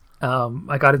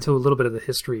I got into a little bit of the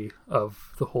history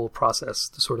of the whole process,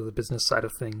 the sort of the business side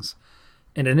of things.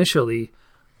 And initially,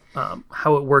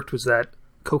 how it worked was that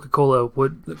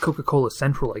Coca-Cola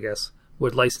Central, I guess,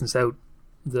 would license out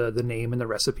the name and the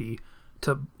recipe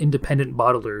to independent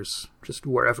bottlers just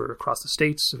wherever across the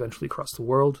states, eventually across the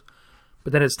world.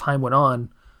 But then as time went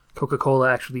on,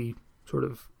 Coca-Cola actually sort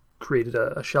of created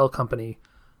a shell company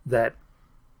that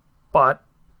bought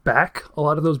back a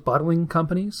lot of those bottling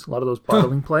companies, a lot of those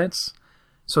bottling plants,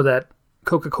 so that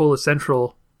Coca-Cola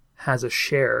Central has a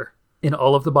share in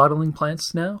all of the bottling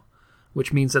plants now,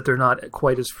 which means that they're not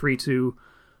quite as free to,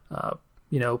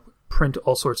 print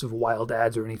all sorts of wild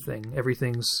ads or anything.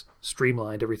 Everything's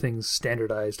streamlined, everything's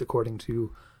standardized according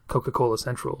to Coca-Cola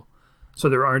Central. So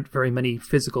there aren't very many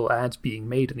physical ads being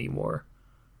made anymore,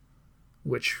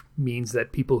 which means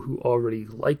that people who already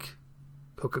like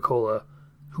Coca-Cola,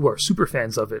 who are super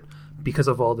fans of it, because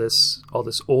of all this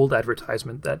old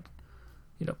advertisement that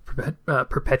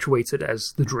perpetuates it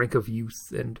as the drink of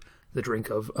youth and the drink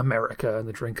of America and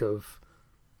the drink of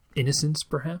innocence,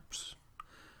 perhaps,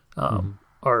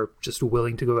 are just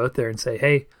willing to go out there and say,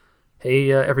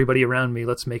 hey, everybody around me,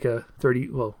 let's make a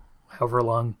however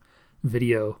long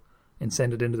video and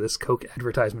send it into this Coke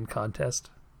advertisement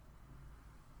contest.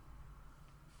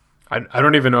 I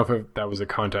don't even know if that was a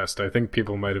contest. I think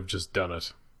people might have just done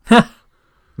it.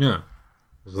 Yeah.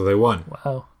 So they won.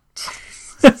 Wow.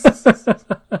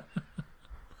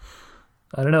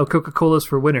 I don't know. Coca-Cola's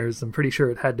for winners. I'm pretty sure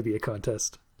it had to be a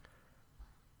contest.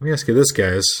 Let me ask you this,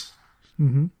 guys.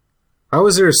 Mm-hmm. How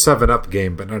was there a 7-Up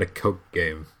game but not a Coke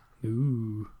game?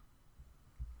 Ooh.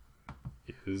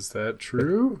 Is that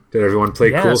true? Did everyone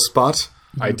play Cool Spot?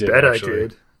 I did, bet actually. I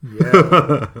did.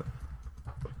 Yeah.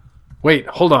 Wait,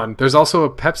 hold on. There's also a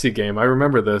Pepsi game. I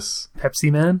remember this.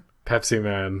 Pepsi Man? Pepsi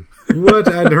Man.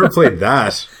 What? I never played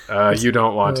that. You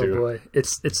don't want Oh to. boy.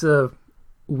 It's a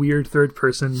weird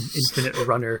third-person infinite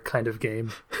runner kind of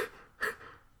game.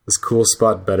 Is Cool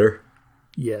Spot better?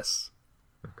 Yes.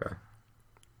 Okay.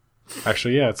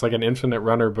 Actually, yeah, it's like an infinite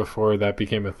runner before that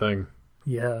became a thing.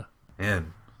 Yeah.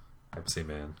 Man. Pepsi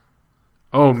Man.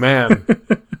 Oh, man.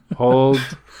 Hold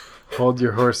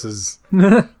your horses.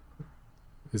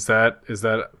 Is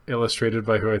that illustrated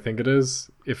by who I think it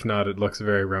is? If not, it looks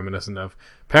very reminiscent of.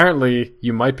 Apparently,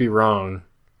 you might be wrong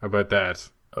about that.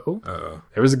 Oh? Uh-oh.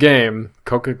 There was a game,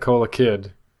 Coca-Cola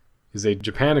Kid, is a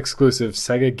Japan-exclusive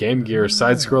Sega Game Gear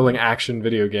side-scrolling action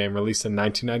video game released in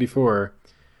 1994.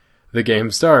 The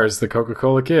game stars the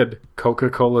Coca-Cola Kid,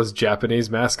 Coca-Cola's Japanese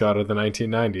mascot of the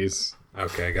 1990s.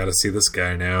 Okay, I gotta see this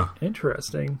guy now.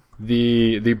 Interesting.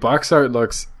 The box art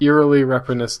looks eerily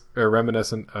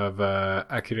reminiscent of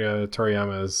Akira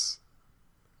Toriyama's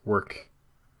work.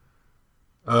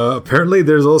 Apparently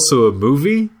there's also a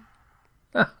movie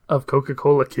Of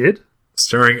Coca-Cola Kid?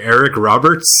 starring Eric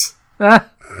Roberts.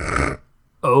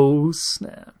 Oh,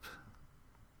 snap.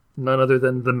 None other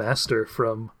than the Master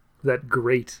from that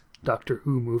great Doctor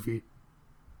Who movie.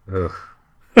 Ugh.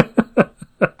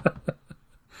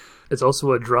 It's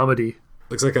also a dramedy.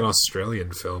 Looks like an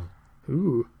Australian film.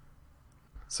 Ooh.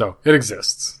 So, it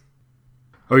exists.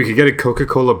 Oh, you could get a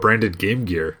Coca-Cola branded Game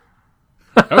Gear.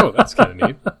 Oh, that's kind of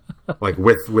neat. Like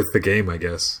with the game, I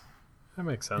guess. That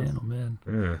makes sense. Man, oh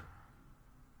man.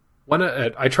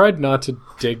 Yeah. I tried not to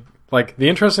dig... Like, the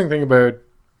interesting thing about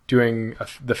doing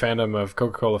the fandom of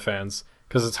Coca-Cola Fans,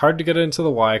 because it's hard to get into the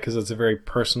why, because it's a very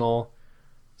personal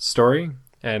story.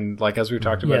 And, like, as we've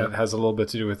talked about, it has a little bit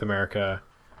to do with America,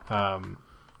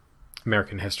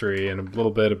 American history, and a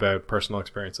little bit about personal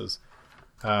experiences.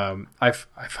 I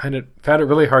found it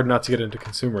really hard not to get into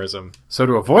consumerism. So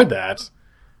to avoid that,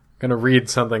 I'm going to read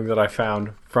something that I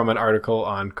found from an article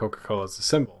on Coca-Cola as a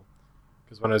symbol.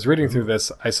 Because when I was reading through this,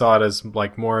 I saw it as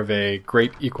like more of a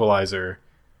great equalizer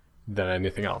than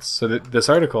anything else. So this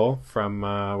article from,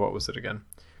 what was it again?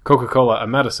 Coca-Cola, a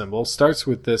meta symbol, starts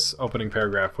with this opening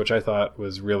paragraph, which I thought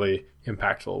was really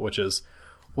impactful, which is,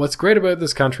 what's great about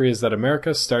this country is that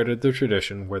America started the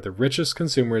tradition where the richest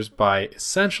consumers buy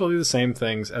essentially the same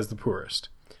things as the poorest.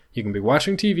 You can be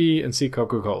watching TV and see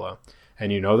Coca-Cola,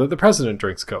 and you know that the president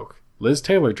drinks Coke. Liz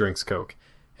Taylor drinks Coke.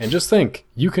 And just think,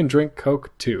 you can drink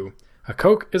Coke too. A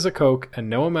Coke is a Coke, and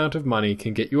no amount of money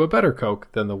can get you a better Coke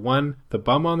than the one the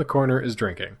bum on the corner is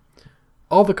drinking.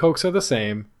 All the Cokes are the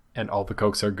same, and all the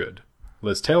Cokes are good.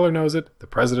 Liz Taylor knows it, the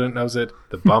president knows it,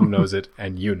 the bum knows it,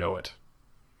 and you know it.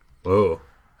 Whoa.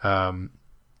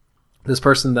 This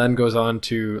person then goes on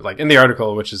to, like, in the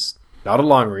article, which is not a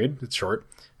long read, it's short,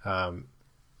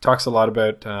 talks a lot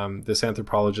about this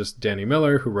anthropologist, Danny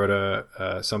Miller, who wrote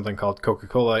something called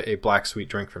Coca-Cola, a black sweet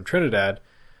drink from Trinidad.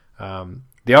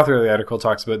 The author of the article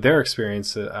talks about their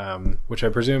experience, which I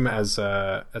presume as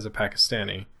a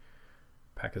Pakistani.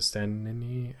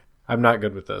 I'm not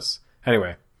good with this.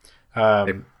 Anyway.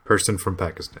 A person from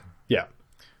Pakistan. Yeah.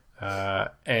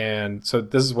 And so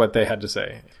this is what they had to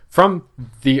say. From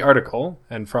the article,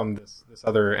 and from this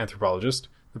other anthropologist,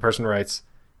 the person writes,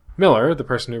 Miller, the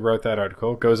person who wrote that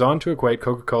article, goes on to equate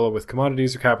Coca-Cola with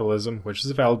commodities or capitalism, which is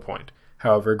a valid point.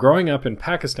 However, growing up in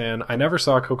Pakistan, I never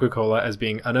saw Coca-Cola as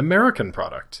being an American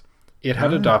product. It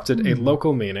had adopted a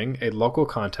local meaning, a local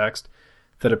context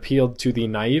that appealed to the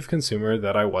naive consumer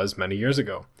that I was many years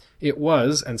ago. It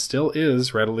was, and still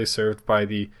is, readily served by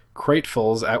the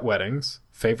cratefuls at weddings,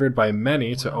 favored by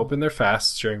many to open their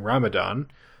fasts during Ramadan,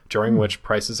 during which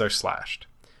prices are slashed.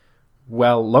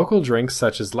 While local drinks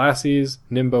such as lassies,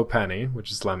 nimbo pani,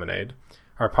 which is lemonade,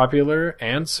 are popular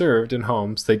and served in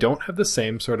homes, they don't have the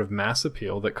same sort of mass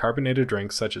appeal that carbonated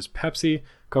drinks such as Pepsi,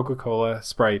 Coca-Cola,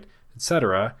 Sprite,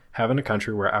 etc. have in a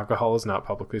country where alcohol is not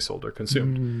publicly sold or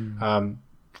consumed.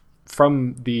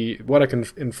 From what I can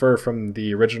infer from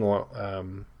the original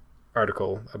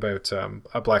article about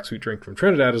a black sweet drink from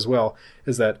Trinidad as well,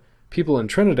 is that people in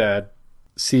Trinidad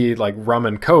see like rum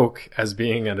and Coke as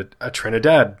being a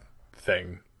Trinidad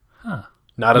thing,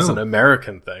 not as an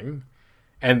American thing.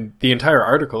 And the entire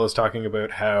article is talking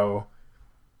about how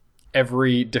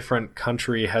every different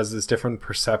country has this different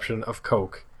perception of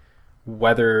Coke,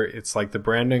 whether it's like the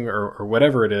branding or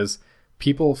whatever it is.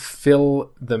 People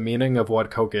fill the meaning of what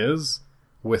Coke is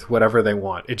with whatever they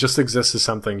want. It just exists as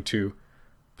something to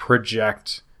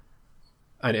project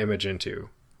an image into.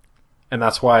 And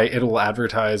that's why it'll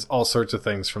advertise all sorts of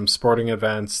things, from sporting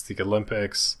events, the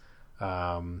Olympics.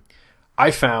 I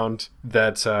found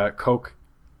that Coke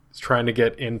is trying to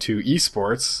get into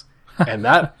esports, and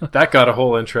that got a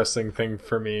whole interesting thing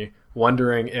for me,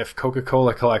 wondering if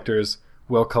Coca-Cola collectors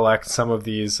will collect some of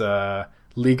these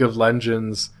League of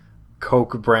Legends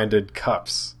Coke branded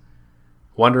cups.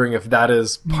 Wondering if that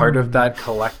is part of that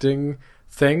collecting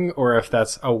thing, or if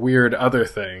that's a weird other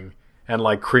thing, and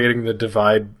like creating the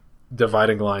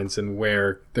dividing lines in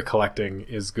where the collecting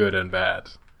is good and bad.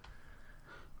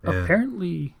 Yeah.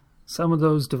 Apparently, some of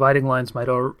those dividing lines might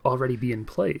already be in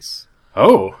place.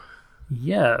 Oh.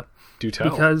 Yeah. Do tell.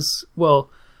 Because,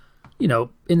 well, in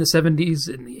the 70s,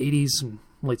 in the 80s, and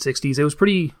late 60s, it was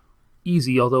pretty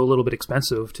easy, although a little bit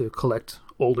expensive, to collect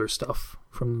older stuff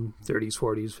from 30s,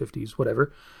 40s, 50s,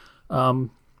 whatever.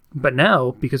 But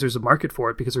now, because there's a market for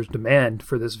it, because there's demand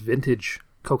for this vintage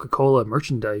Coca-Cola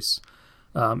merchandise,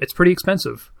 it's pretty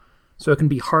expensive. So it can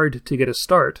be hard to get a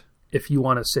start if you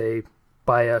want to, say,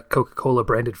 buy a Coca-Cola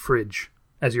branded fridge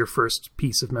as your first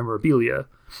piece of memorabilia.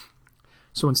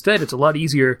 So instead, it's a lot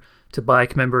easier to buy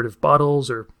commemorative bottles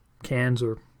or cans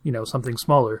or, something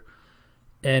smaller.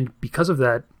 And because of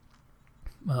that,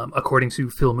 according to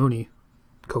Phil Mooney,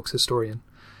 Coke's historian,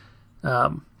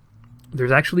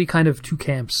 there's actually kind of two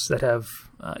camps that have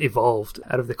evolved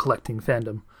out of the collecting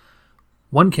fandom.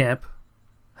 One camp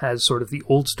has sort of the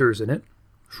oldsters in it,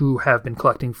 who have been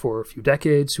collecting for a few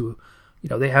decades, who,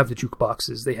 they have the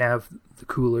jukeboxes, they have the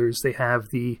coolers, they have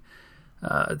the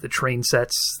train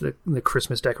sets, the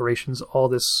Christmas decorations, all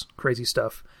this crazy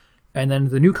stuff. And then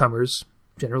the newcomers,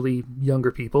 generally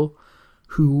younger people,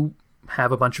 who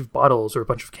have a bunch of bottles or a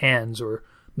bunch of cans or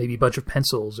maybe a bunch of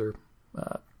pencils or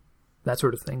that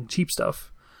sort of thing, cheap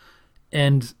stuff.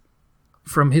 And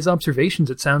from his observations,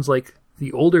 it sounds like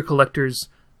the older collectors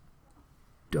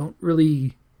don't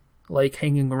really like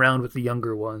hanging around with the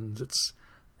younger ones.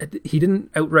 He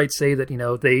didn't outright say that,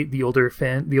 the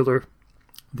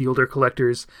older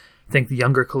collectors think the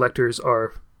younger collectors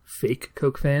are fake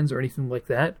Coke fans or anything like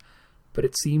that. But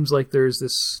it seems like there's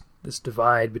this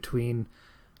divide between,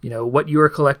 what you're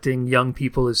collecting, young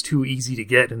people, is too easy to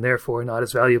get and therefore not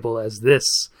as valuable as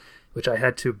this, which I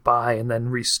had to buy and then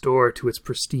restore to its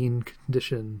pristine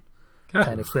condition,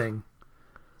 kind of thing.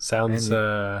 Sounds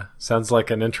like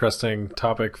an interesting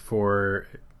topic for,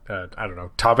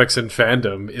 topics in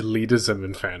fandom, elitism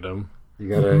in fandom.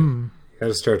 You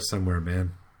gotta start somewhere,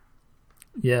 man.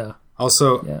 Yeah.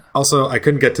 Also, I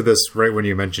couldn't get to this right when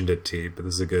you mentioned it, T, but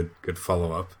this is a good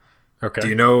follow-up. Okay. Do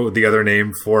you know the other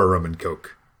name for rum and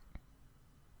Coke?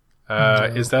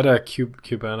 Is that a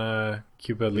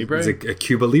Cuba Libre? It's a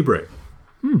Cuba Libre.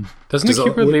 Doesn't a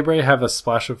Cuba Libre have a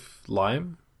splash of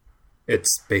lime?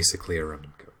 It's basically a rum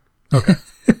and Coke. Okay.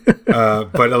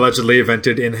 But allegedly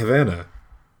invented in Havana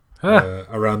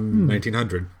around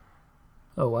 1900.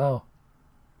 Oh, wow.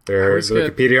 The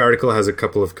Wikipedia article has a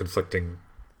couple of conflicting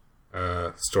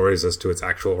stories as to its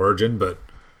actual origin, but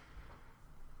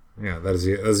yeah, that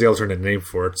is the alternate name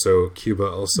for it. So Cuba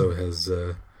also has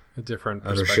a different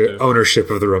ownership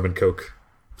of the rum and Coke.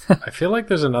 I feel like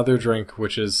there's another drink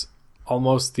which is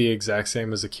almost the exact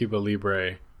same as a Cuba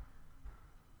Libre,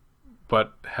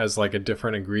 but has like a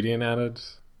different ingredient added.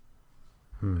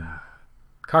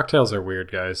 Cocktails are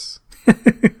weird, guys.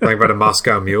 Talking about a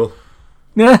Moscow Mule?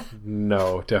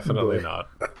 No, definitely not.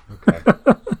 Okay.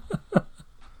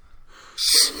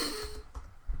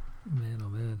 Man, oh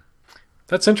man.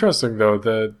 That's interesting, though,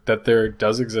 that there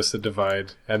does exist a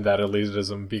divide and that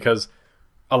elitism, because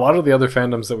a lot of the other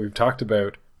fandoms that we've talked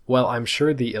about, while I'm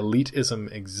sure the elitism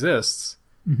exists,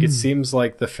 it seems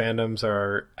like the fandoms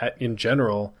are, in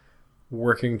general,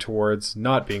 working towards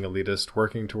not being elitist,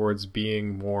 working towards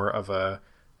being more of a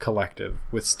collective.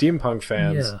 With steampunk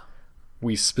fans,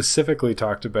 we specifically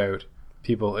talked about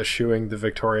people eschewing the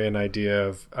Victorian idea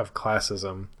of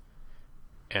classism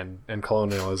and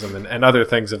colonialism and other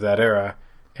things of that era.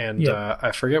 And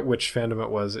I forget which fandom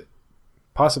it was,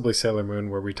 possibly Sailor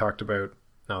Moon, where we talked about...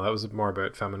 No, that was more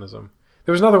about feminism.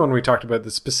 There was another one we talked about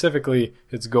that specifically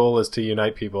its goal is to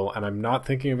unite people, and I'm not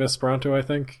thinking of Esperanto, I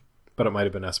think, but it might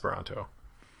have been Esperanto.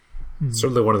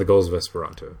 Certainly one of the goals of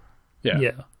Esperanto.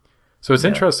 Yeah. So it's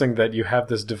interesting that you have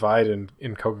this divide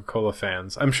in Coca-Cola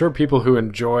fans. I'm sure people who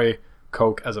enjoy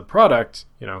Coke as a product,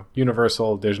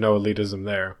 universal, there's no elitism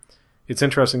there. It's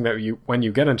interesting that when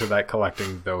you get into that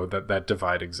collecting, though, that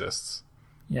divide exists.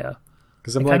 Yeah.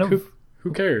 Because I'm like,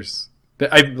 who cares?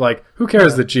 Who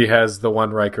cares that G has the one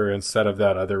Riker instead of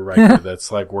that other Riker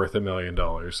that's like worth $1 million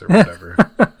or whatever?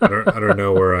 I don't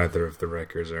know where either of the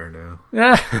Rikers are now.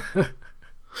 Yeah.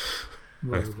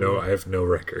 I have no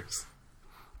Rikers.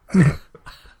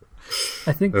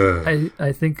 I think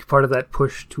part of that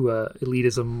push to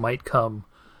elitism might come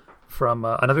from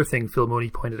another thing Phil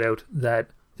Mooney pointed out, that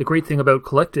the great thing about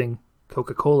collecting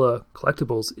Coca-Cola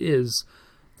collectibles is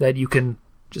that you can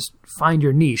just find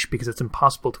your niche, because it's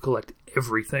impossible to collect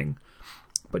everything.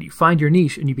 But you find your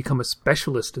niche and you become a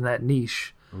specialist in that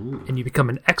niche. Ooh. And you become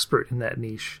an expert in that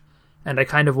niche. And I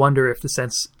kind of wonder if the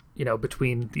sense,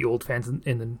 between the old fans and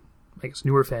the, I guess,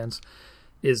 newer fans,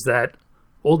 is that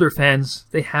older fans,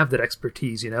 they have that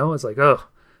expertise, It's like, oh,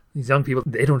 these young people,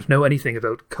 they don't know anything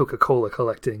about Coca-Cola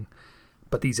collecting.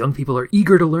 But these young people are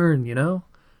eager to learn, They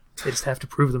just have to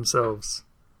prove themselves.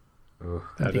 Oh,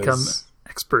 and become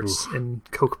experts in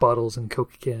Coke bottles and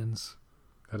Coke cans.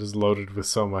 That is loaded with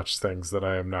so much things that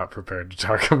I am not prepared to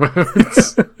talk about.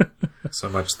 So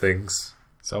much things.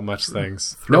 So much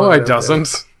things. No, it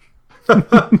doesn't.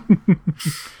 Well,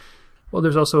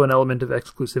 there's also an element of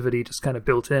exclusivity just kind of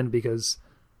built in, because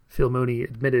Phil Mooney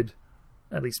admitted,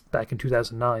 at least back in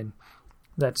 2009,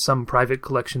 that some private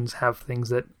collections have things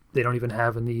that they don't even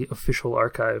have in the official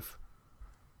archive.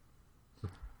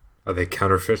 Are they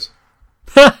counterfeit?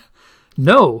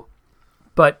 No,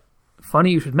 but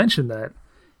funny you should mention that,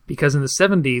 because in the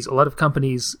 70s, a lot of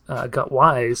companies got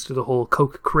wise to the whole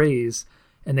Coke craze,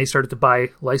 and they started to buy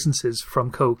licenses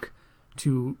from Coke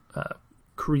to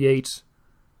create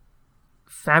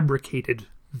fabricated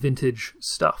vintage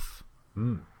stuff.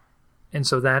 And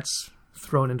so that's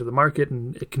thrown into the market,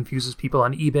 and it confuses people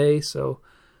on eBay, so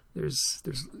there's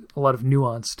a lot of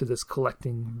nuance to this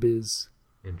collecting biz.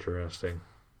 Interesting.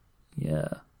 Yeah.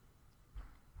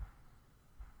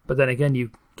 But then again,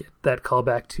 you get that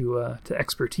callback to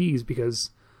expertise, because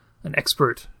an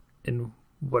expert in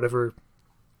whatever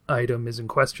item is in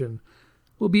question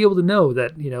will be able to know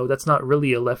that, that's not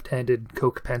really a left-handed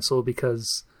Coke pencil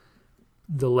because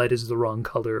the lead is the wrong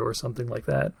color or something like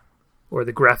that. Or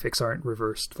the graphics aren't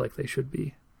reversed like they should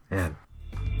be. Man.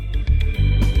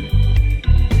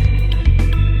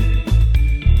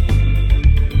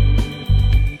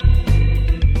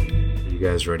 Are you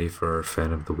guys ready for our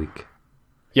Fan of the Week?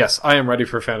 Yes, I am ready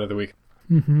for Fan of the Week.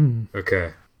 Mm-hmm.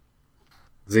 Okay.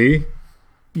 Z?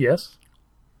 Yes?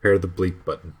 Prepare the bleep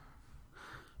button.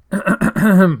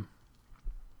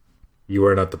 You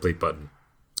are not the bleep button.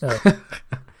 Oh.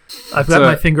 I've got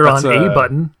my finger on A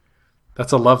button.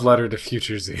 That's a love letter to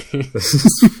future Z.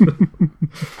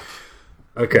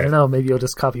 Okay. I don't know, maybe you'll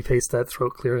just copy-paste that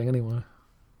throat clearing anyway.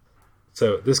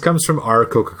 So, this comes from our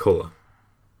Coca-Cola.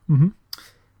 Mm-hmm.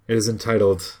 It is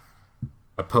entitled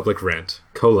A Public Rant,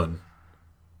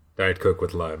 Diet Coke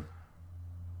with Lime.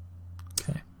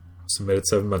 Okay. Submitted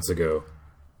 7 months ago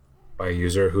by a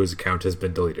user whose account has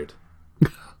been deleted.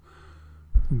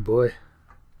 Boy.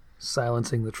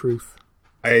 Silencing the truth.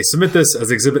 I submit this as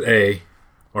Exhibit A,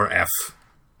 or F,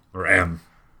 or M.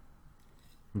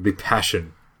 The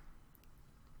passion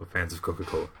of fans of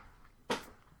Coca-Cola.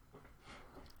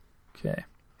 Okay.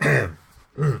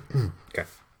 Okay.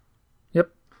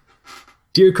 Yep.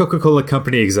 Dear Coca-Cola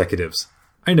Company executives,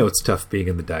 I know it's tough being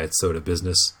in the diet soda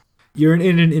business. You're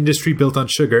in an industry built on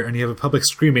sugar, and you have a public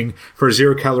screaming for a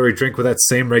zero-calorie drink with that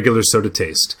same regular soda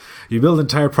taste. You build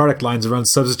entire product lines around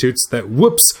substitutes that,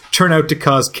 whoops, turn out to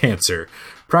cause cancer.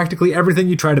 Practically everything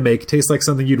you try to make tastes like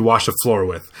something you'd wash a floor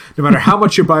with. No matter how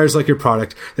much your buyers like your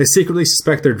product, they secretly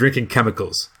suspect they're drinking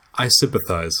chemicals. I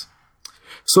sympathize.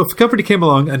 So if a company came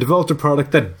along and developed a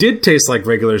product that did taste like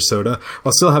regular soda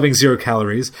while still having 0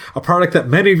 calories, a product that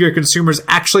many of your consumers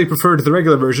actually prefer to the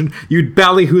regular version, you'd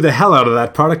ballyhoo the hell out of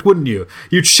that product, wouldn't you?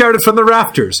 You'd shout it from the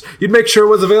rafters. You'd make sure it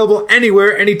was available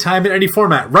anywhere, anytime, in any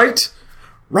format, right?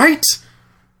 Right?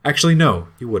 Actually, no,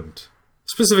 you wouldn't.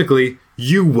 Specifically,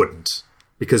 you wouldn't.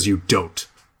 Because you don't.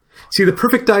 See, the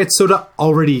perfect diet soda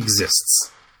already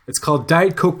exists. It's called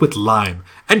Diet Coke with lime.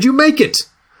 And you make it!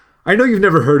 I know you've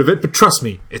never heard of it, but trust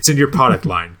me, it's in your product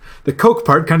line. The Coke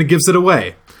part kind of gives it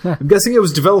away. I'm guessing it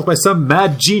was developed by some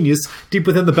mad genius deep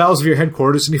within the bowels of your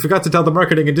headquarters, and you forgot to tell the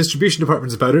marketing and distribution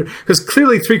departments about it, because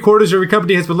clearly 3/4 of your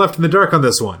company has been left in the dark on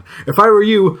this one. If I were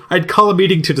you, I'd call a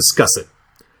meeting to discuss it.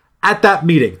 At that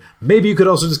meeting, maybe you could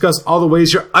also discuss all the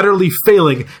ways you're utterly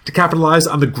failing to capitalize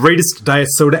on the greatest diet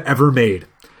soda ever made.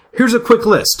 Here's a quick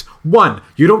list. 1.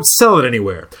 You don't sell it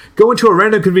anywhere. Go into a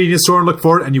random convenience store and look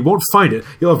for it, and you won't find it.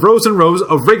 You'll have rows and rows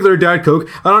of regular Diet Coke,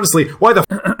 and honestly, why the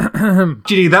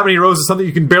do you need that many rows of something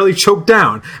you can barely choke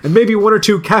down? And maybe 1 or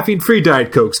 2 caffeine-free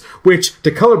Diet Cokes, which,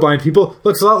 to colorblind people,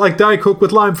 looks a lot like Diet Coke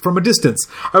with lime from a distance.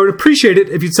 I would appreciate it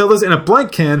if you'd sell this in a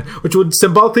blank can, which would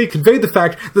symbolically convey the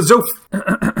fact that there's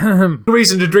no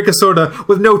reason to drink a soda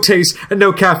with no taste and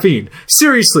no caffeine.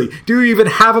 Seriously, do you even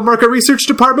have a market research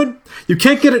department? You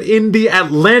can't get it in the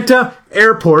Atlanta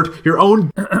airport, your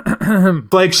own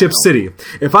flagship city.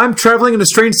 If I'm traveling in a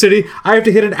strange city, I have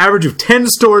to hit an average of 10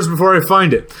 stores before I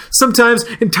find it. Sometimes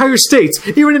entire states,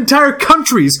 even entire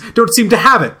countries, don't seem to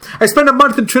have it. I spent a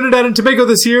month in Trinidad and Tobago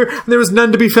this year, and there was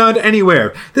none to be found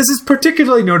anywhere. This is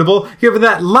particularly notable, given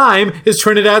that lime is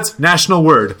Trinidad's national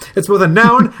word. It's both a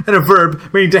noun and a verb,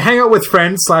 meaning to hang out with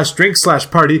friends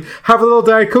 /drink/party, have a little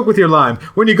Diet Coke with your lime.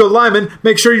 When you go liming,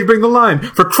 make sure you bring the lime.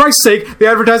 For Christ's sake, the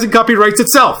advertising copy writes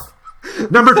itself.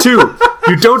 Number 2,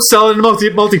 you don't sell it in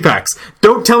multi-packs.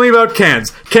 Don't tell me about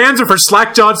cans. Cans are for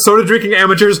slack-jawed soda-drinking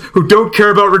amateurs who don't care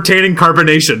about retaining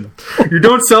carbonation. You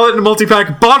don't sell it in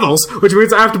multi-pack bottles, which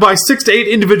means I have to buy 6 to 8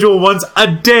 individual ones a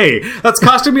day. That's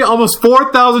costing me almost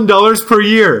 $4,000 per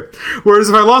year. Whereas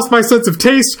if I lost my sense of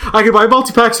taste, I could buy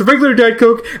multi-packs of regular Diet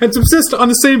Coke and subsist on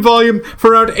the same volume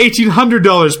for around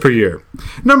 $1,800 per year.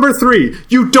 Number 3,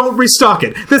 you don't restock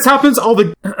it. This happens all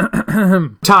the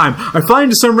time. I fly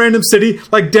into some random city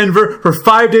like Denver for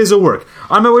 5 days of work.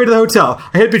 On my way to the hotel,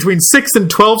 I hit between 6 and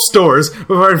 12 stores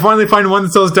before I finally find one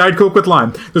that sells Diet Coke with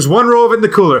lime. There's 1 row of it in the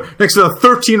cooler, next to the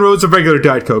 13 rows of regular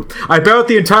Diet Coke. I buy out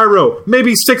the entire row,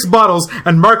 maybe 6 bottles,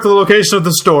 and mark the location of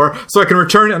the store so I can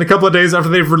return in a couple of days after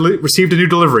they've received a new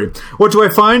delivery. What do I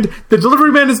find? The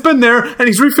delivery man has been there, and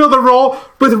he's refilled the roll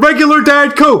with regular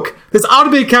Diet Coke. This ought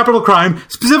to be a capital crime,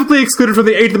 specifically excluded from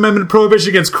the 8th Amendment prohibition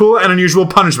against cruel and unusual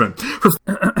punishment. For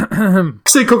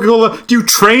say, Coca-Cola, do you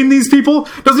train these people?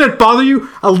 Doesn't it bother you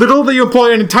a little that you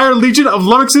employ an entire legion of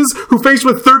lummoxes who, faced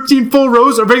with 13 full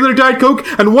rows of regular Diet Coke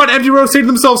and 1 empty row, say to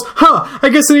themselves, I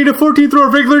guess I need a 14th row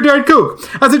of regular Diet Coke.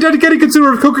 As a dedicated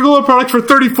consumer of Coca-Cola products for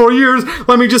 34 years,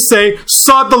 let me just say,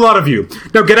 sod the lot of you.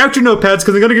 Now get out your notepads,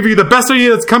 because I'm going to give you the best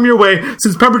idea that's come your way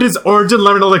since Pemberton's Orange and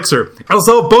Lemon Elixir. It'll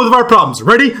solve both of our problems.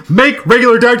 Ready? Make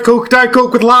regular Diet Coke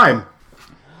with lime.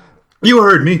 You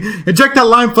heard me. Inject that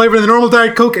lime flavor in the normal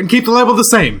Diet Coke and keep the label the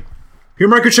same. Your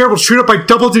market share will shoot up by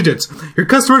double digits. Your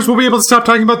customers will be able to stop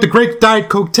talking about the great Diet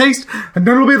Coke taste, and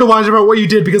none will be the wiser about what you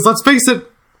did, because let's face it,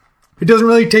 it doesn't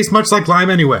really taste much like lime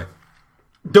anyway.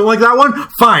 Don't like that one?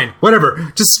 Fine,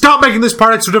 whatever. Just stop making this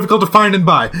product so difficult to find and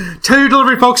buy. Tell your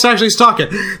delivery folks to actually stock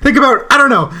it. Think about, I don't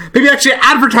know, maybe actually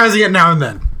advertising it now and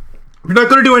then. If you're not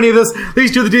going to do any of this,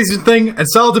 please do the decent thing and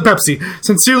sell it to Pepsi.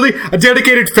 Sincerely, a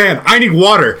dedicated fan. I need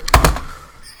water.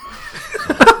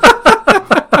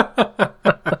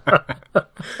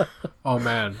 Oh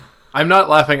man, I'm not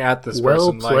laughing at this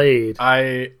person. Well played.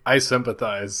 Like, I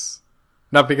sympathize,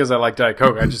 not because I like Diet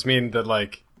Coke. I just mean that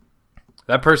like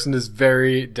that person is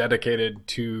very dedicated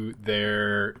to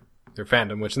their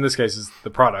fandom, which in this case is the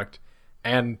product.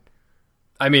 And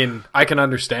I mean, I can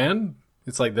understand.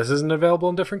 It's like, this isn't available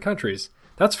in different countries.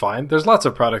 That's fine. There's lots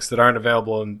of products that aren't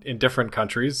available in different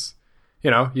countries. You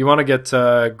know, you want to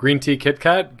get green tea Kit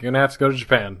Kat, you're going to have to go to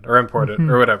Japan or import it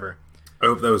or whatever. I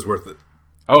hope that was worth it.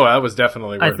 Oh, that was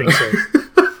definitely worth it. I think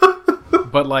so.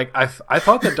 But like, I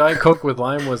thought that Diet Coke with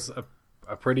lime was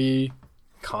a pretty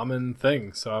common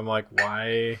thing. So I'm like,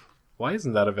 why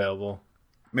isn't that available?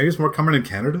 Maybe it's more common in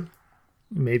Canada?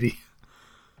 Maybe.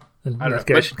 And I don't that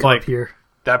know. guy But, should come up here.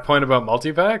 That point about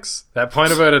multi-packs, that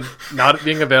point about it not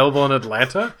being available in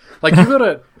Atlanta, like you go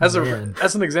to, as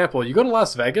an example, you go to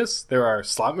Las Vegas, there are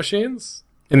slot machines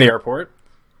in the airport.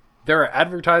 There are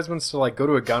advertisements to like go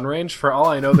to a gun range. For all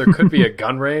I know, there could be a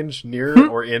gun range near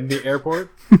or in the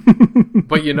airport.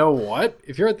 But you know what?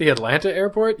 If you're at the Atlanta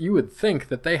airport, you would think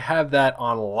that they have that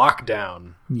on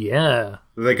lockdown. Yeah.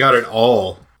 They got it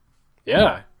all.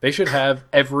 Yeah. They should have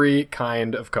every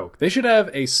kind of Coke. They should have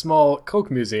a small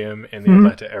Coke museum in the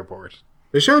Atlanta airport.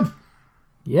 They should.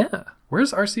 Yeah.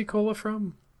 Where's RC Cola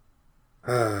from?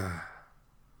 I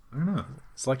don't know.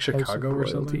 It's like Chicago or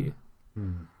something.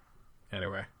 Royalty.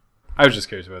 Anyway, I was just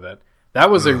curious about that. That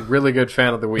was a really good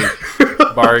fan of the week,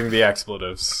 barring the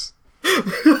expletives.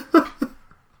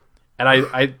 And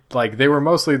I like, they were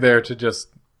mostly there to just,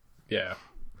 yeah.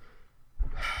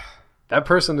 That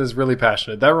person is really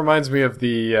passionate. That reminds me of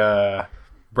the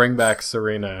Bring Back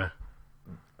Serena.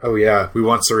 Oh, yeah. We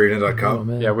want Serena.com. Oh,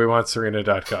 man. Yeah, we want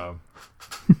Serena.com.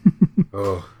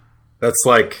 Oh, that's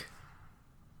like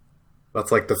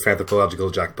the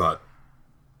Fanthropological jackpot.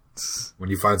 When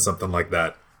you find something like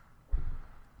that,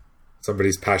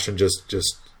 somebody's passion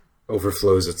just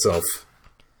overflows itself.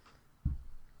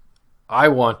 I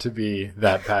want to be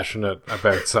that passionate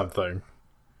about something.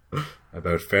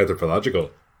 About Fanthropological.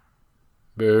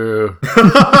 Boo.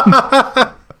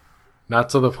 Not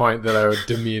to the point that I would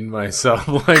demean myself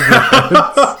like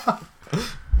that. Oh,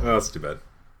 that's too bad.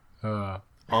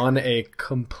 On a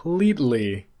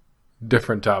completely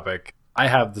different topic, I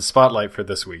have the spotlight for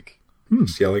this week.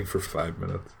 Just yelling for 5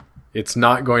 minutes. It's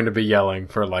not going to be yelling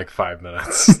for like 5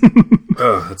 minutes.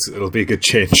 Oh, it'll be a good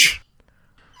change.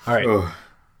 All right. Oh.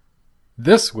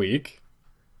 This week,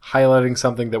 highlighting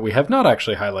something that we have not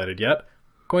actually highlighted yet,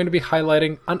 going to be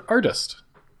highlighting an artist.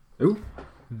 Ooh.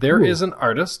 There is an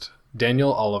artist,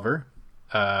 Daniel Oliver.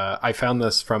 I found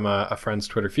this from a friend's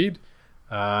Twitter feed.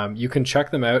 You can check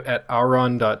them out at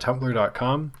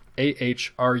auron.tumblr.com,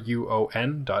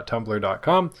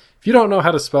 AHRUON.tumblr.com. If you don't know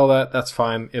how to spell that, that's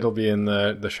fine. It'll be in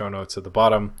the show notes at the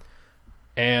bottom.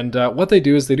 And what they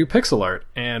do is they do pixel art.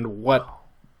 And what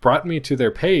brought me to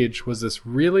their page was this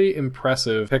really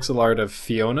impressive pixel art of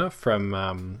Fiona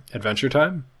from Adventure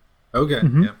Time. Okay.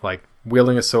 Yeah. Like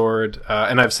wielding a sword.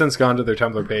 And I've since gone to their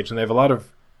Tumblr page, and they have a lot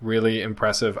of really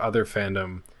impressive other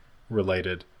fandom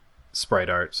related sprite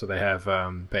art. So they have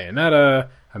Bayonetta.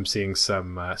 I'm seeing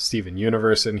some Steven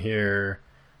Universe in here.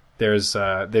 There's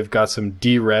they've got some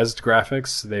de-resed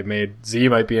graphics. They made, Z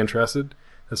might be interested.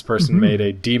 This person made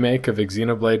a demake of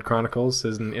Xenoblade Chronicles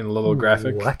in a little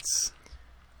graphic. What?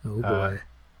 Oh boy.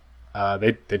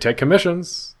 They take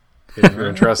commissions if you're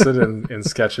interested in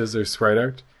sketches or sprite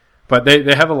art. But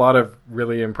they have a lot of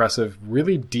really impressive,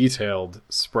 really detailed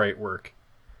sprite work.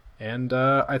 And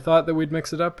I thought that we'd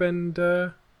mix it up and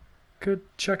could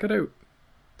check it out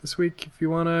this week. If you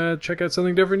want to check out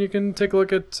something different, you can take a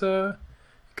look at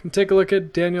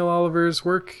Daniel Oliver's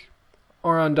work,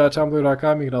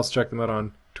 auron.tumblr.com. You can also check them out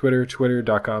on Twitter,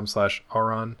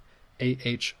 twitter.com/auron,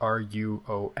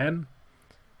 AHRUON.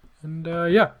 And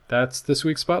yeah, that's this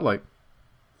week's Spotlight.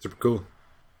 Super cool.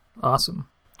 Awesome.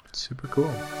 Super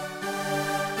cool.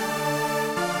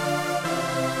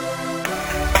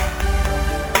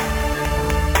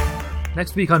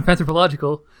 Next week on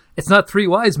Fanthropological, it's not three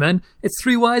wise men, it's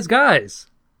three wise guys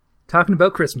talking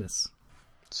about Christmas.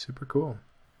 Super cool.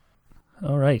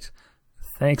 All right.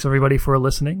 Thanks, everybody, for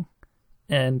listening.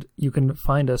 And you can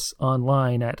find us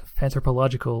online at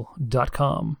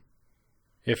fanthropological.com.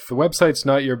 If the website's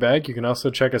not your bag, you can also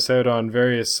check us out on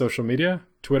various social media,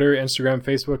 Twitter, Instagram,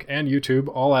 Facebook, and YouTube,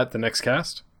 all at The Next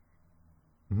Cast.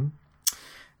 Mm-hmm.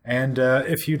 And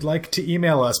if you'd like to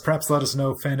email us, perhaps let us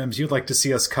know fandoms you'd like to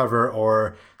see us cover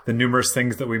or the numerous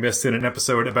things that we missed in an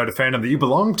episode about a fandom that you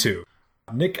belong to.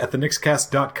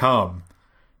 Nick@thenixcast.com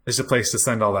is the place to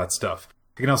send all that stuff.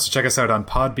 You can also check us out on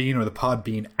Podbean or the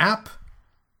Podbean app.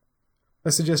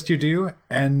 I suggest you do.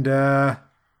 And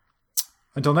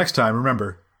until next time,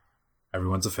 remember,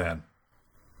 everyone's a fan.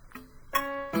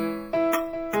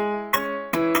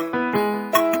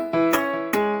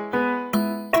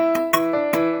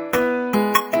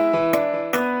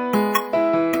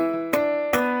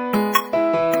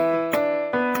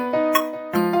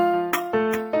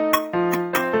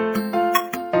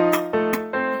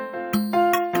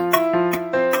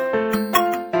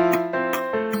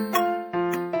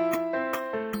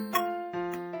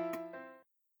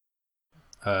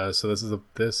 So this is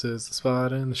the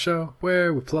spot in the show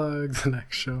where we plug the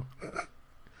next show.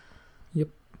 Yep.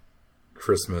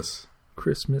 Christmas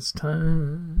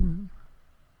time.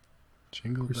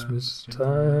 Jingle Christmas bells,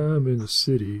 time in the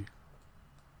city.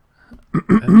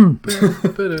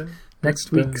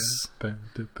 Next week's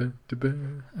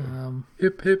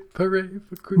hip hip hooray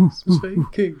for Christmas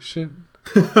vacation.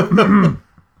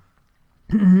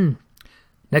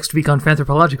 Next week on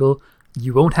Fanthropological,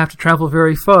 you won't have to travel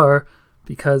very far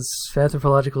because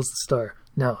Fanthropological's the star.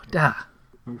 No,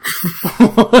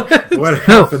 What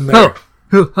happened there?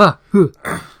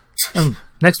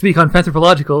 Next week on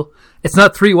Fanthropological, it's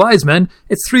not three wise men,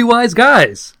 it's three wise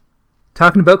guys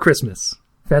talking about Christmas.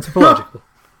 Fanthropological.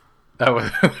 That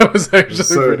was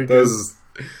actually pretty good.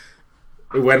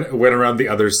 It went around the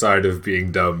other side of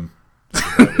being dumb.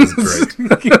 That was great.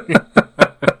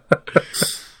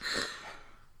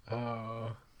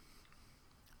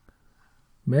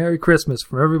 Merry Christmas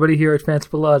from everybody here at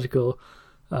Fanthropological.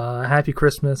 Happy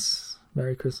Christmas.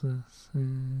 Merry Christmas.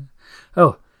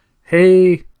 Oh,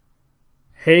 hey,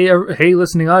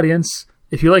 listening audience.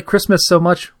 If you like Christmas so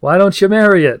much, why don't you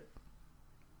marry it?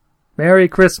 Merry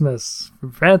Christmas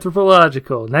from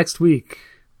Fanthropological next week.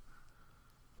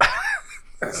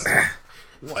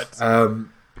 What?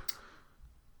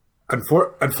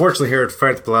 Unfortunately, here at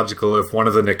Fanthropological, if one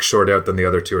of the Nicks short out, then the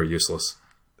other two are useless.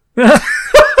 It's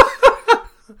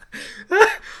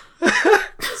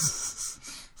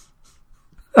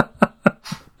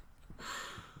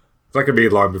not going to be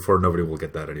long before nobody will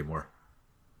get that anymore.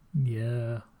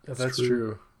 Yeah, that's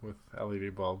true with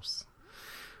LED bulbs.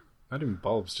 Not even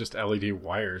bulbs, just LED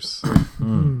wires.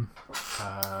 Oh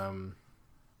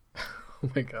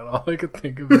my god, all I could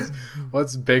think of is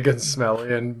what's big and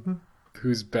smelly and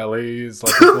whose belly is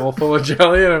like a bowl full of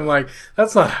jelly, and I'm like,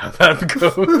 that's not how that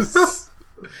goes. That's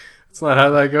not how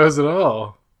that goes at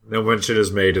all. No mention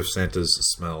is made of Santa's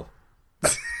smell.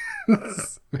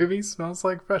 Maybe he smells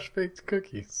like fresh baked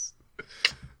cookies.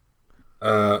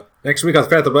 Next week on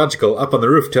Fanthropological, up on the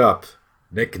rooftop,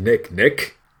 Nick.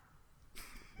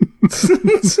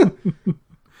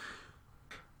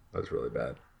 That's really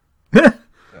bad.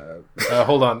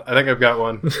 Hold on, I think I've got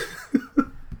one.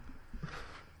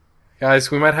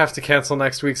 Guys, we might have to cancel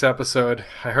next week's episode.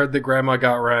 I heard that Grandma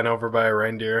got ran over by a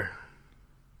reindeer.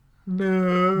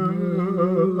 No.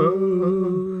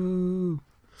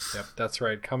 Yep, that's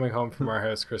right. Coming home from our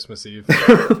house Christmas Eve.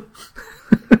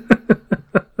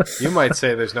 You might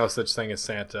say there's no such thing as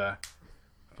Santa,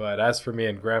 but as for me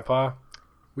and Grandpa,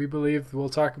 we believe we'll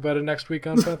talk about it next week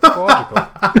on Fanthropological.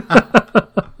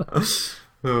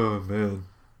 Oh, man.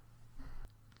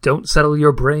 Don't settle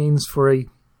your brains for a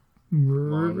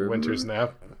long winter's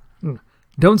nap.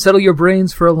 Don't settle your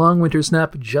brains for a long winter's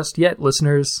nap just yet,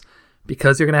 listeners,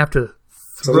 because you're going to have to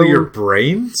settle your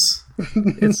brains?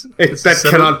 That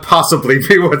cannot possibly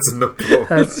be what's in the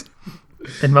book.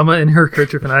 And Mama in her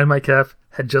kerchief and I in my cap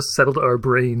had just settled our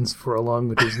brains for a long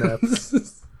winter's nap. I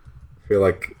feel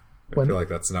like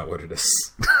that's not what it is.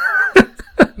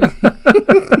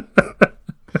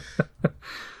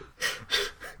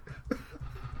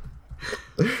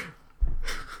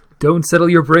 Don't settle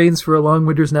your brains for a long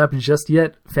winter's nap just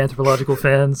yet, Fanthropological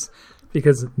fans,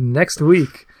 because next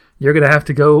week you're going to have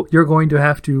to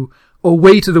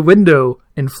away to the window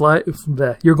and fly.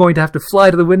 You're going to have to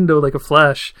fly to the window like a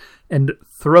flash and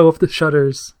throw up the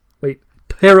shutters.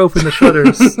 Tear open the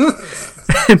shutters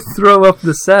and throw up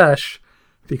the sash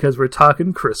because we're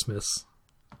talking Christmas.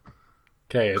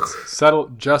 Okay, it's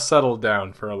settled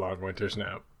down for a long winter's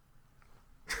nap.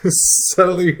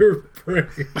 Settle your brain.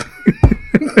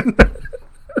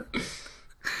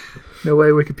 No way,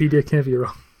 Wikipedia can't be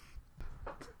wrong.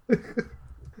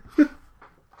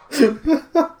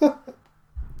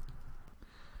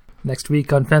 Next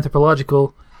week on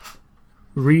Fanthropological,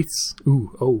 wreaths.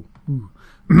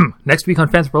 Next week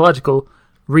on Fanthropological,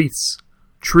 wreaths,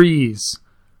 trees,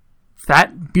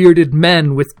 fat bearded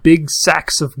men with big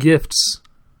sacks of gifts.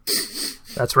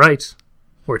 That's right.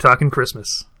 We're talking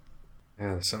Christmas.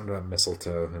 Yeah, there's something about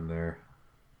mistletoe in there.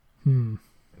 I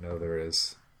know there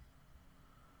is.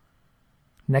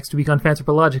 Next week on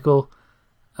Fanthropological,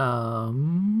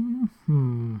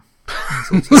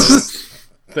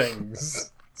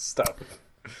 Things. Stuff.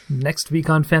 Next week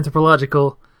on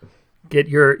Fanthropological, get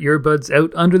your earbuds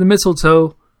out under the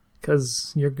mistletoe,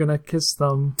 because you're going to kiss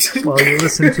them while you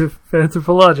listen to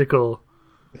Fanthropological,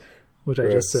 which I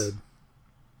just said.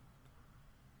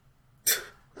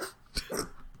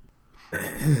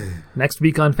 Next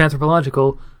week on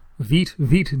Fanthropological, Vite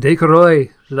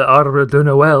décoré l'arbre de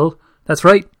Noël. That's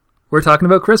right, we're talking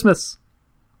about Christmas.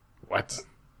 What?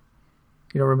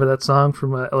 You don't remember that song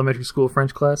from elementary school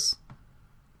French class?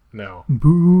 No.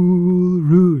 Boule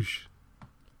Rouge.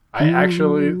 I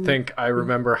actually think I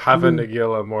remember Hava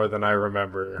Nagila more than I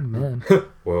remember. Man.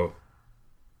 Whoa.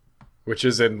 Which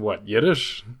is in what,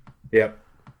 Yiddish? Yep.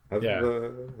 Yeah.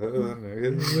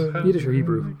 Yiddish or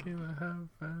Hebrew?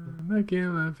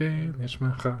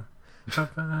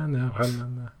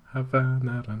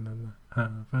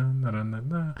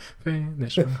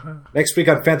 Next week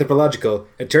on Fanthropological,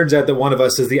 it turns out that one of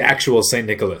us is the actual Saint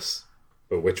Nicholas.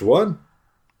 But which one?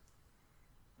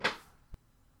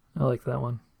 I like that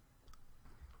one.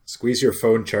 Squeeze your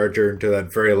phone charger into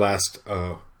that very last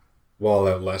wall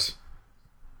outlet.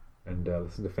 And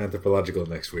listen to Fanthropological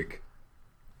next week.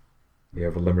 You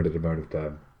have a limited amount of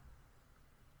time.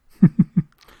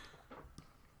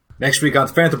 Next week on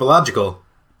Fanthropological,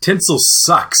 tinsel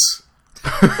sucks.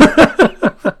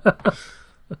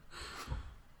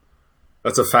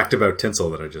 That's a fact about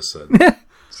tinsel that I just said.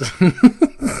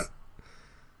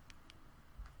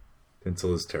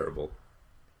 Tinsel is terrible.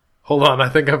 Hold on, I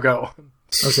think I've got one.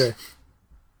 Okay.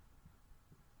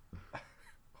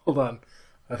 Hold on.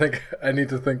 I think I need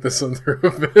to think this one through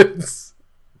a bit.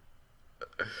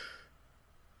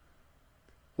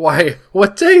 Why?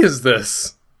 What day is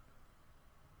this?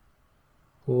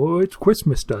 Oh, it's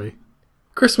Christmas Day.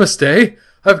 Christmas Day?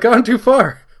 I've gone too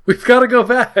far. We've got to go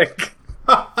back.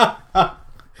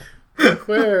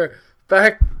 Where?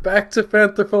 Back to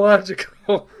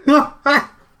Fanthropological.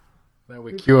 Then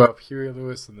we cue up Huey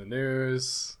Lewis in the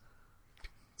news.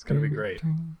 It's going to be great.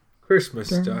 Christmas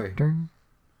Day.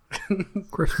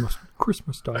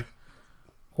 Christmas Day.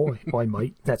 Oi,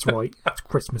 mate. That's right. It's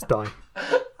Christmas Day.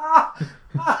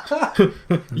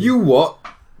 You what?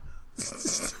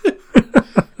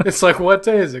 It's like, what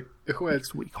day is it?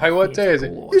 Hey, what day is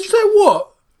it? You said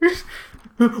what?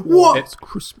 What? It's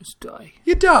Christmas Day.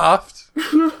 You daft.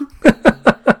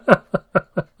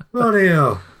 Bloody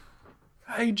hell.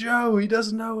 Hey, Joe, he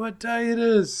doesn't know what day it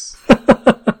is.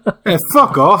 Hey,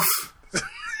 fuck off.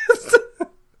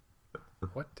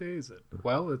 What day is it?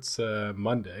 Well, it's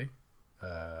Monday.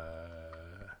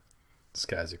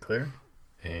 Skies are clear.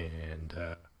 And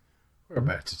we're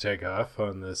about to take off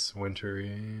on this wintry...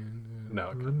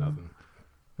 No, got nothing.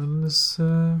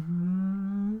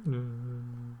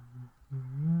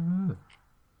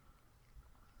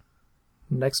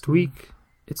 Next week,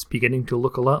 it's beginning to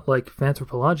look a lot like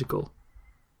Fanthropological.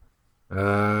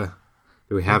 Do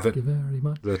we have it? Thank you very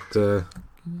much.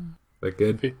 That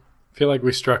good? Feel like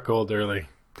we struck gold early.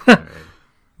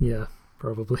 Yeah,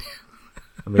 probably.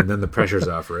 I mean, then the pressure's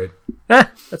off, right?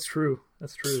 That's true.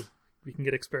 We can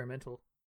get experimental.